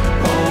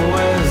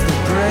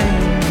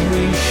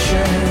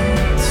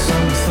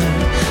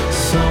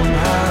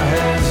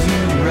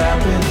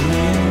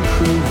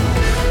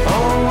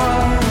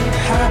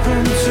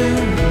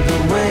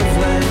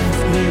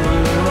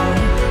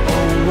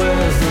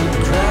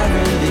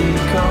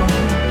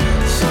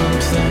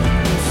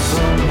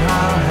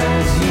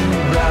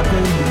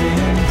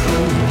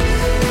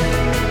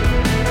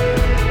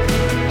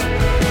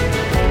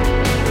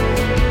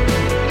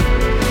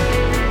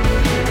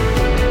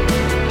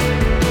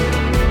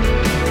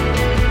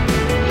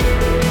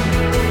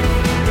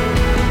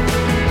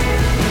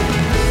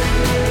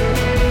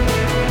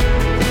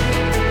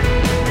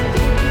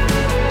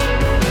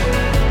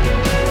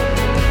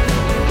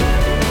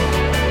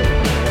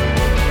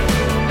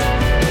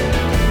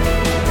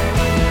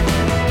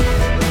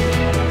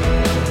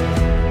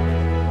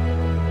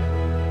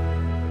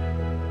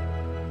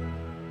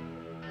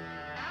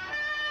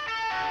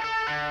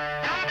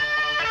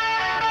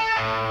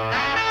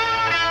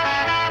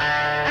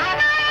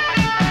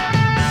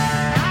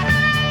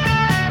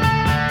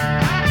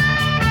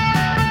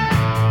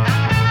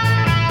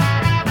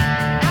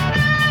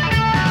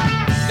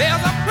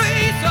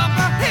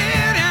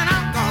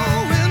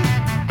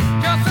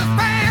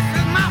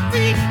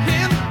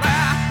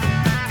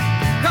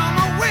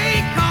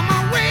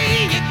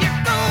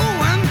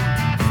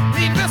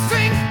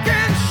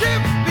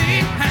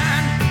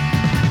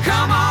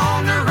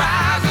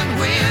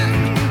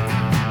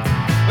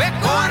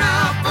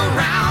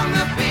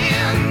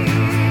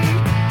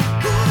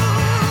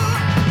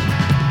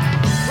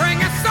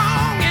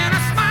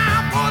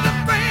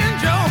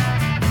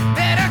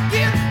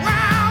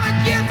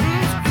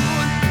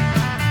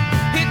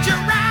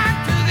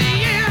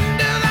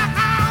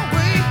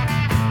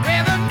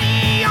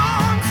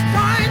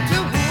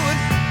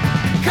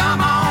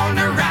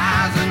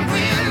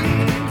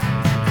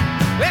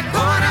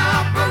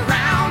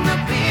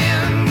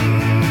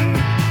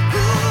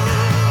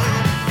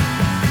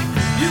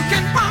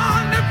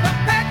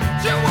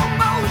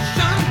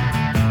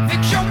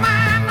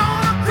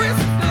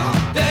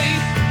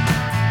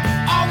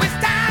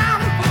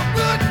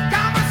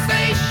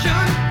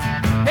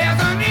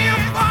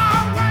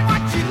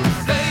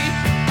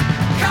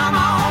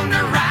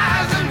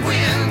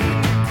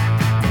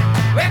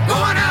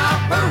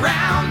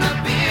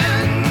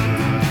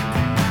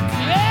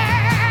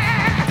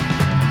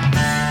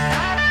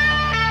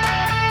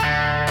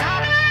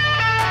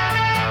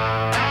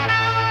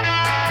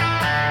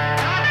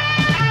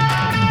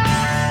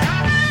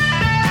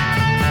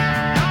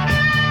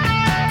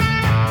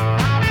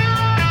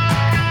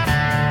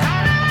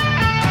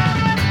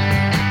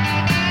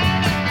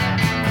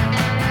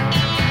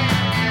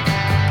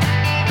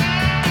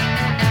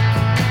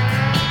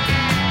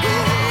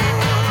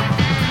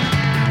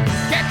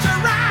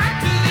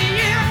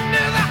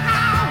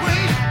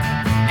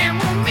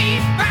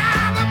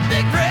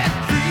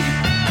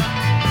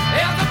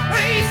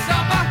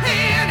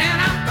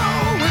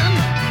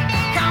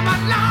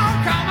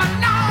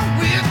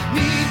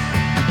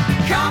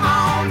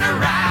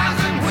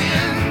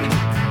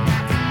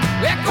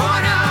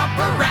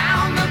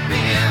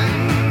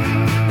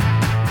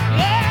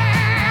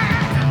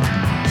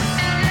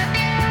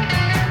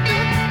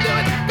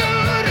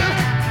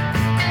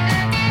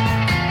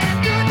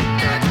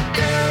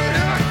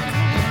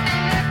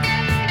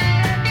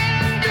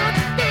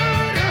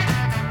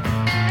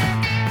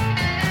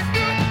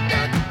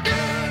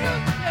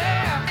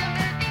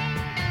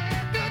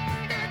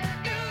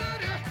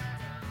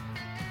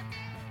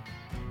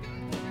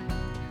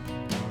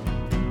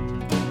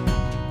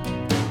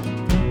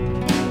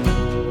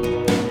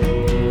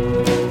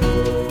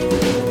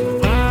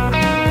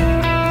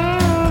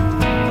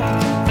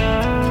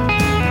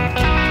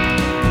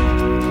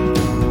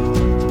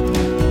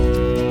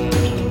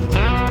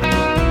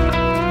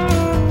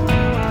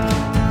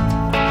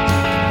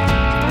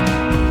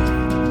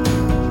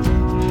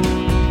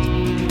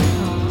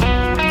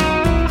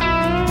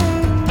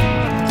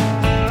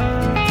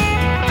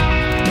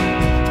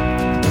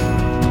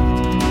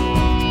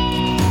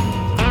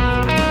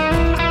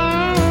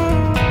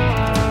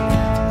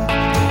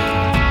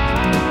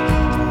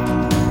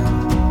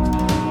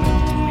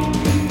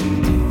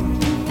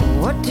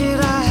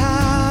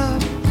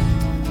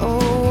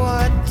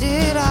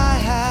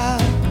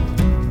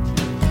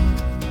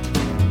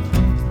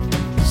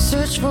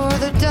 for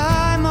the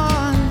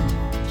diamond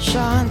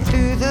shine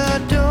through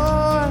the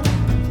door.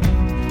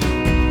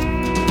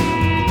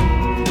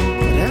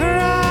 Whatever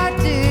I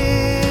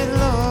did,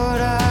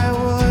 Lord, I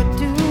would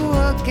do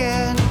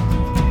again.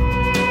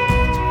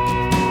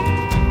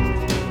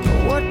 But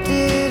what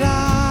did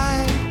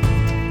I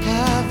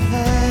have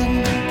then?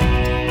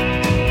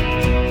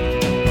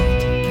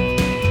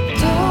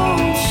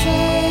 Don't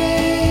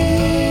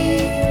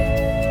shake,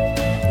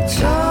 it's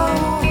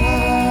over.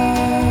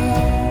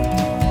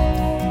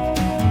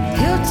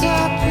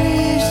 Hilltop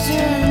leaves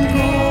turn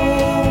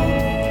gold.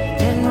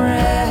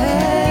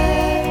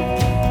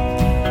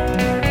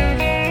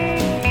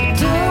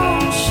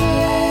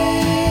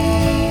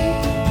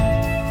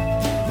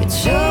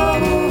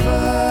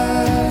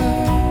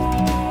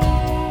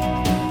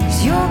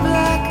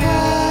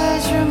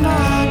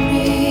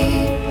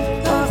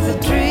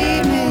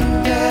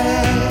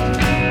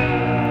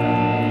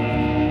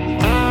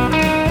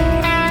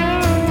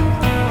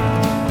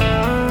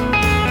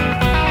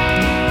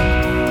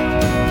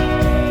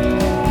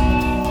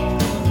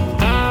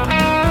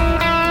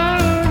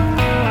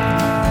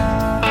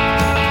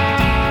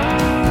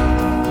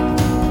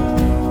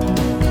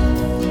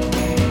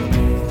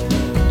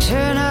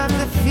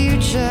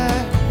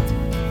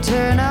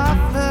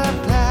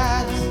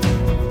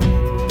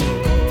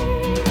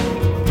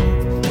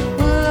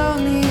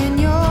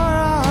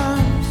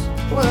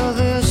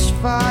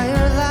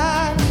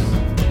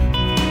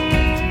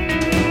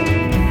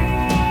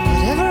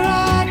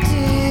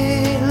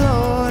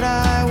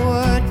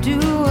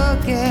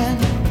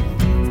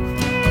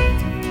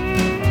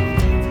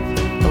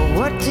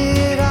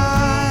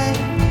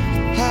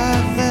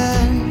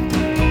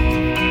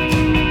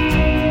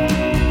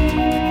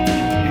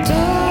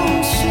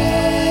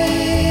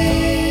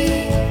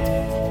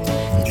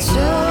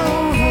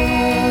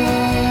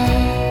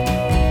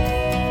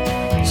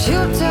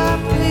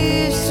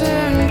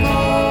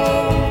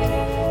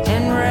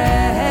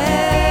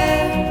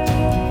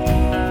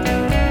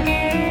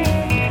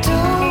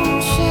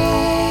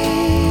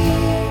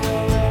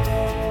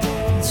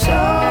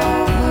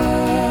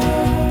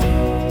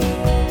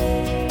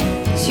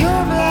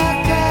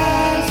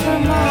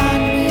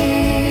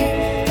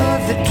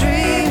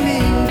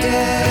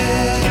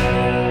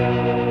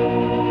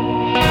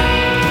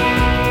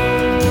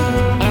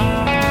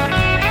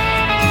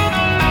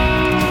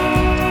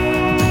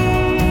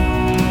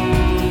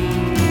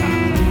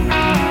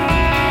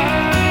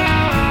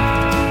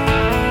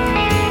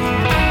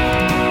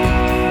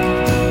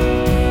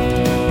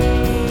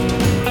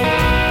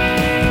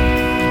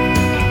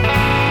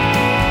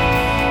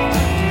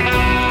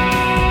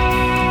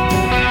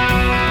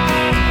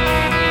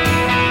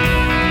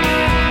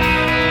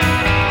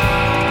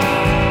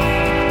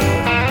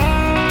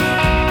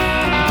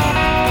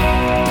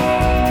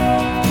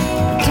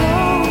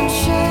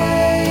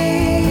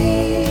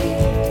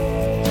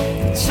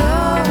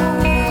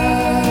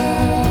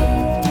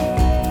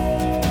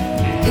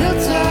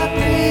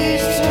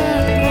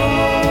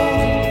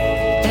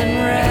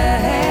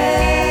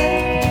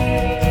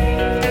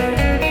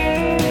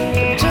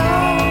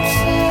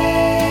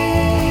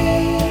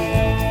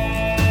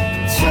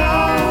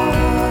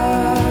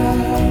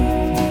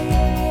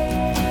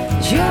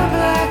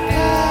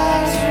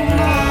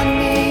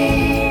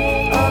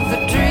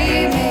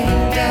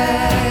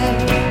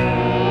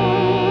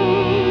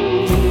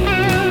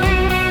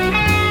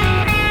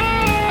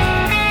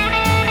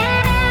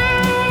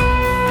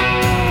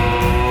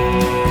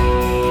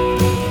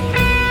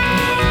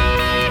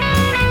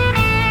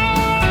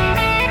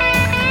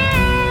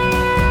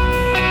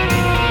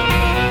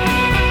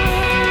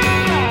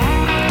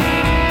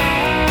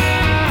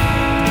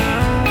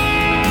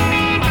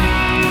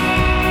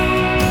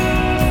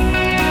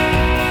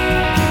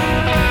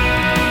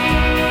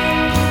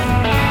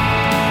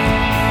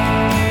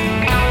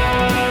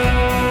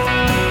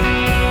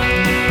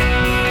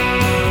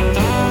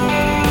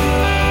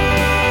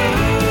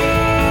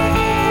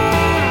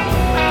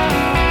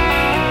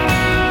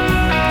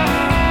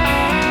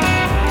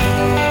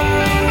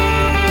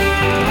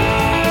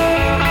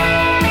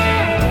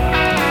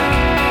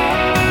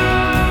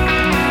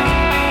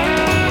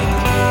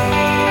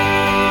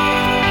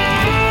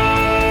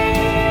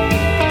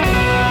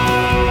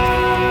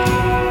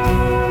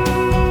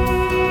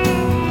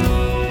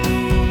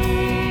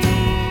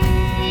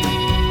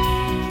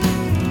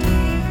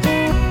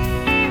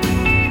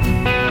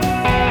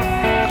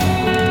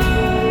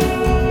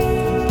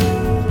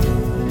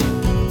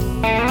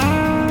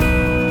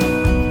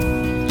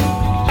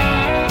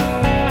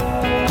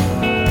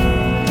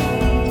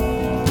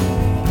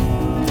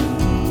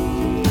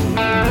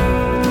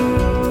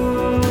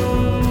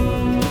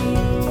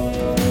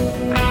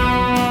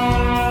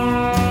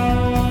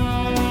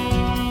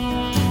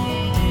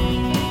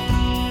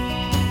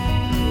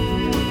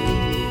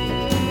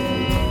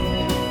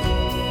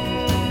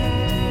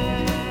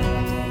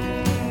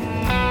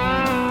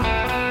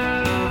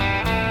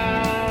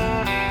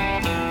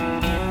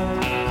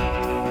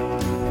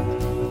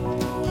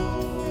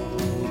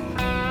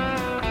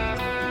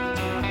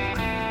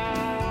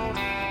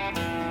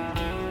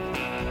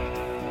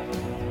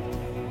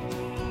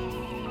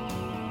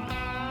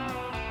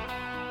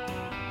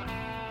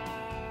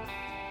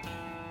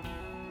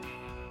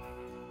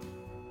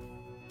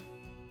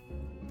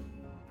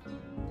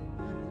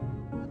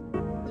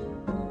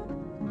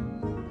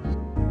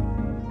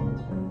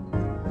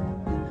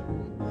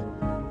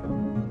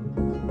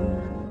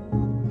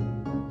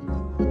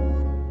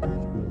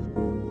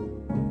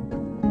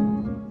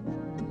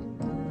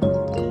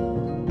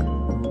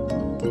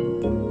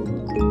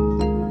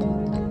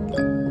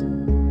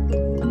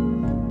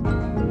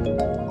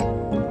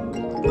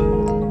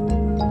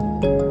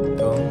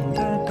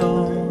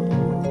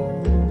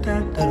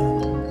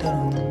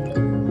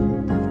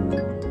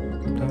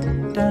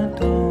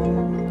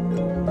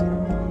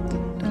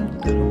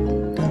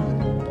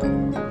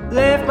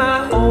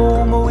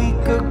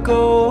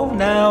 ago.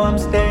 Now I'm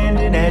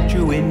standing at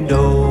your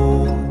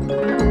window.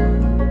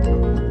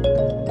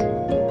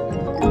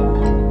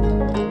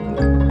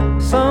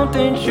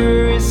 Something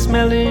sure is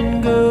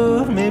smelling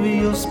good. Maybe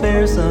you'll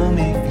spare some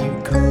if you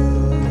could.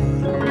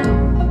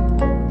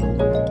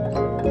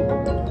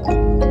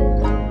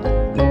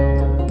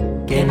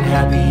 Getting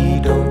happy,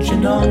 don't you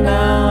know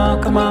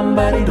now? Come on,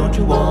 buddy, don't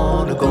you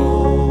wanna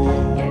go?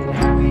 Getting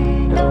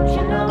happy, don't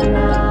you know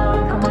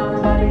now? Come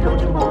on, buddy,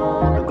 don't you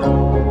wanna go?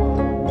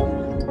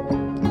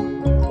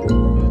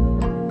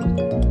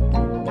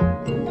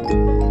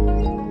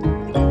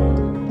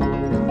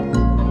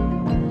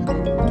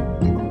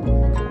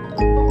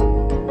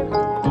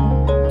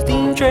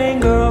 Steam train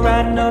girl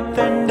riding up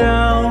and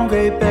down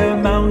Great Bear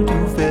Mountain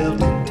to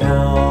Felton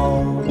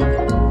Town.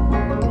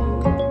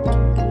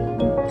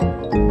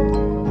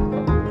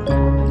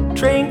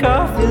 Train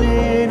car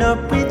filling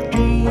up with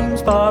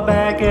dreams far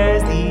back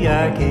as the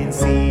eye can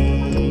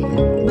see.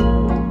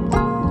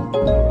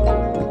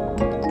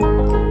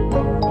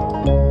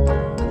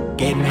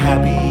 Getting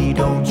happy,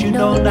 don't you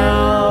know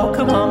now?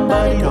 Come on,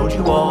 buddy, don't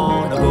you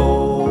wanna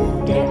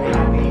go? Getting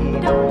happy,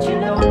 don't you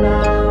know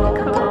now?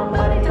 Come on,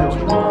 buddy, don't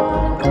you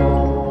wanna go?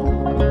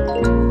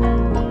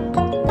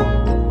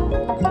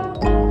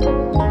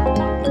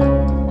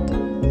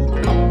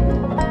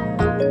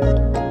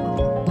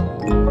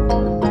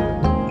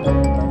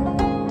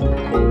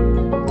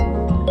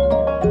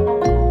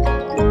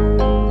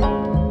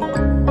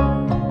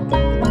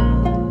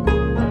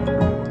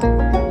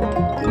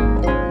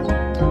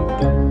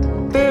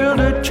 Build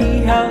a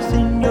treehouse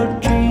in your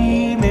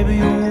tree. Maybe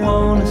you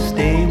wanna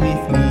stay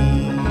with me.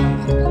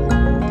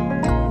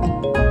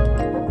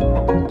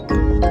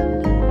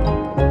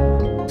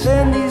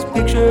 Send these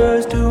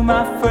pictures to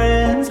my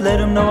friends. Let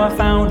them know I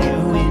found you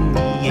in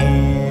the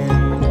end.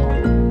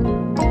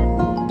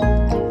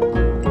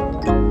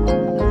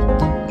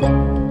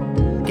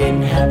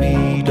 Getting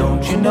happy,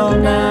 don't you know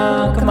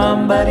now? Come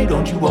on, buddy,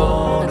 don't you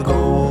wanna go?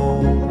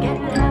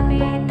 Getting happy,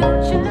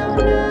 don't you know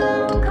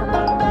now? Come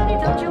on, buddy,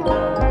 don't you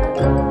wanna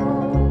go?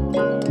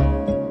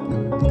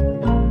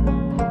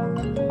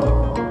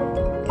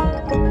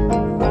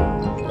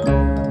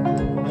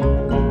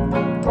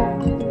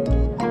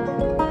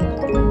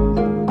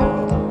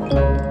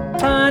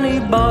 Tiny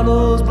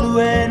bottles, blue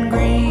and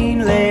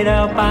green, laid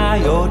out by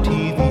your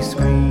TV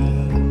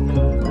screen.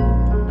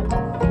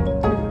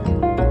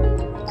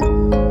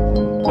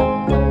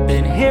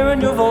 Been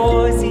hearing your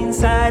voice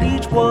inside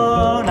each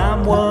one.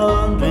 I'm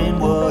wondering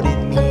what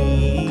it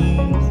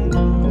means.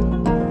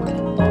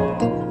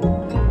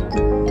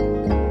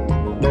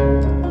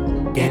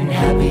 Getting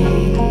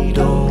happy,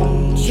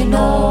 don't you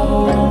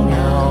know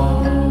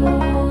now?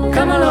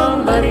 Come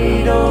along,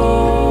 buddy,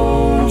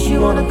 don't you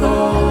wanna go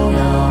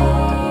now?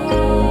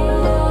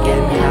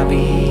 Getting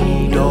happy,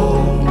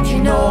 don't you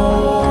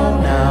know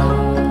now?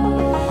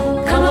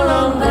 Come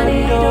along,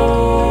 buddy,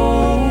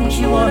 don't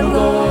you wanna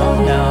go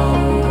now?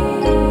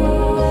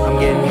 I'm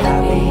getting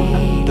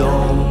happy,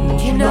 don't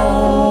you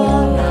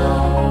know now?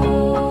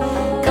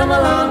 Come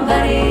along,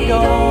 buddy,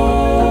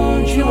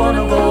 don't you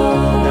wanna go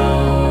now?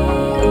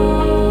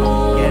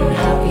 Getting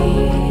happy,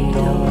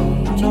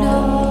 don't you know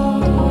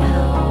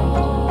now?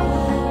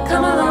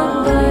 Come along,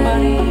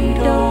 buddy,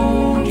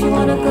 don't you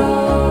wanna go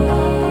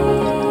now?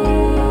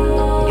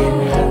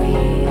 Getting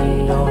happy,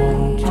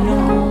 don't you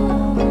know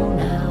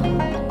now?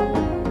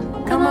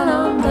 Come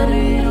along,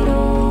 buddy,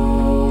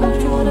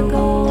 don't you wanna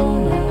go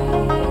now?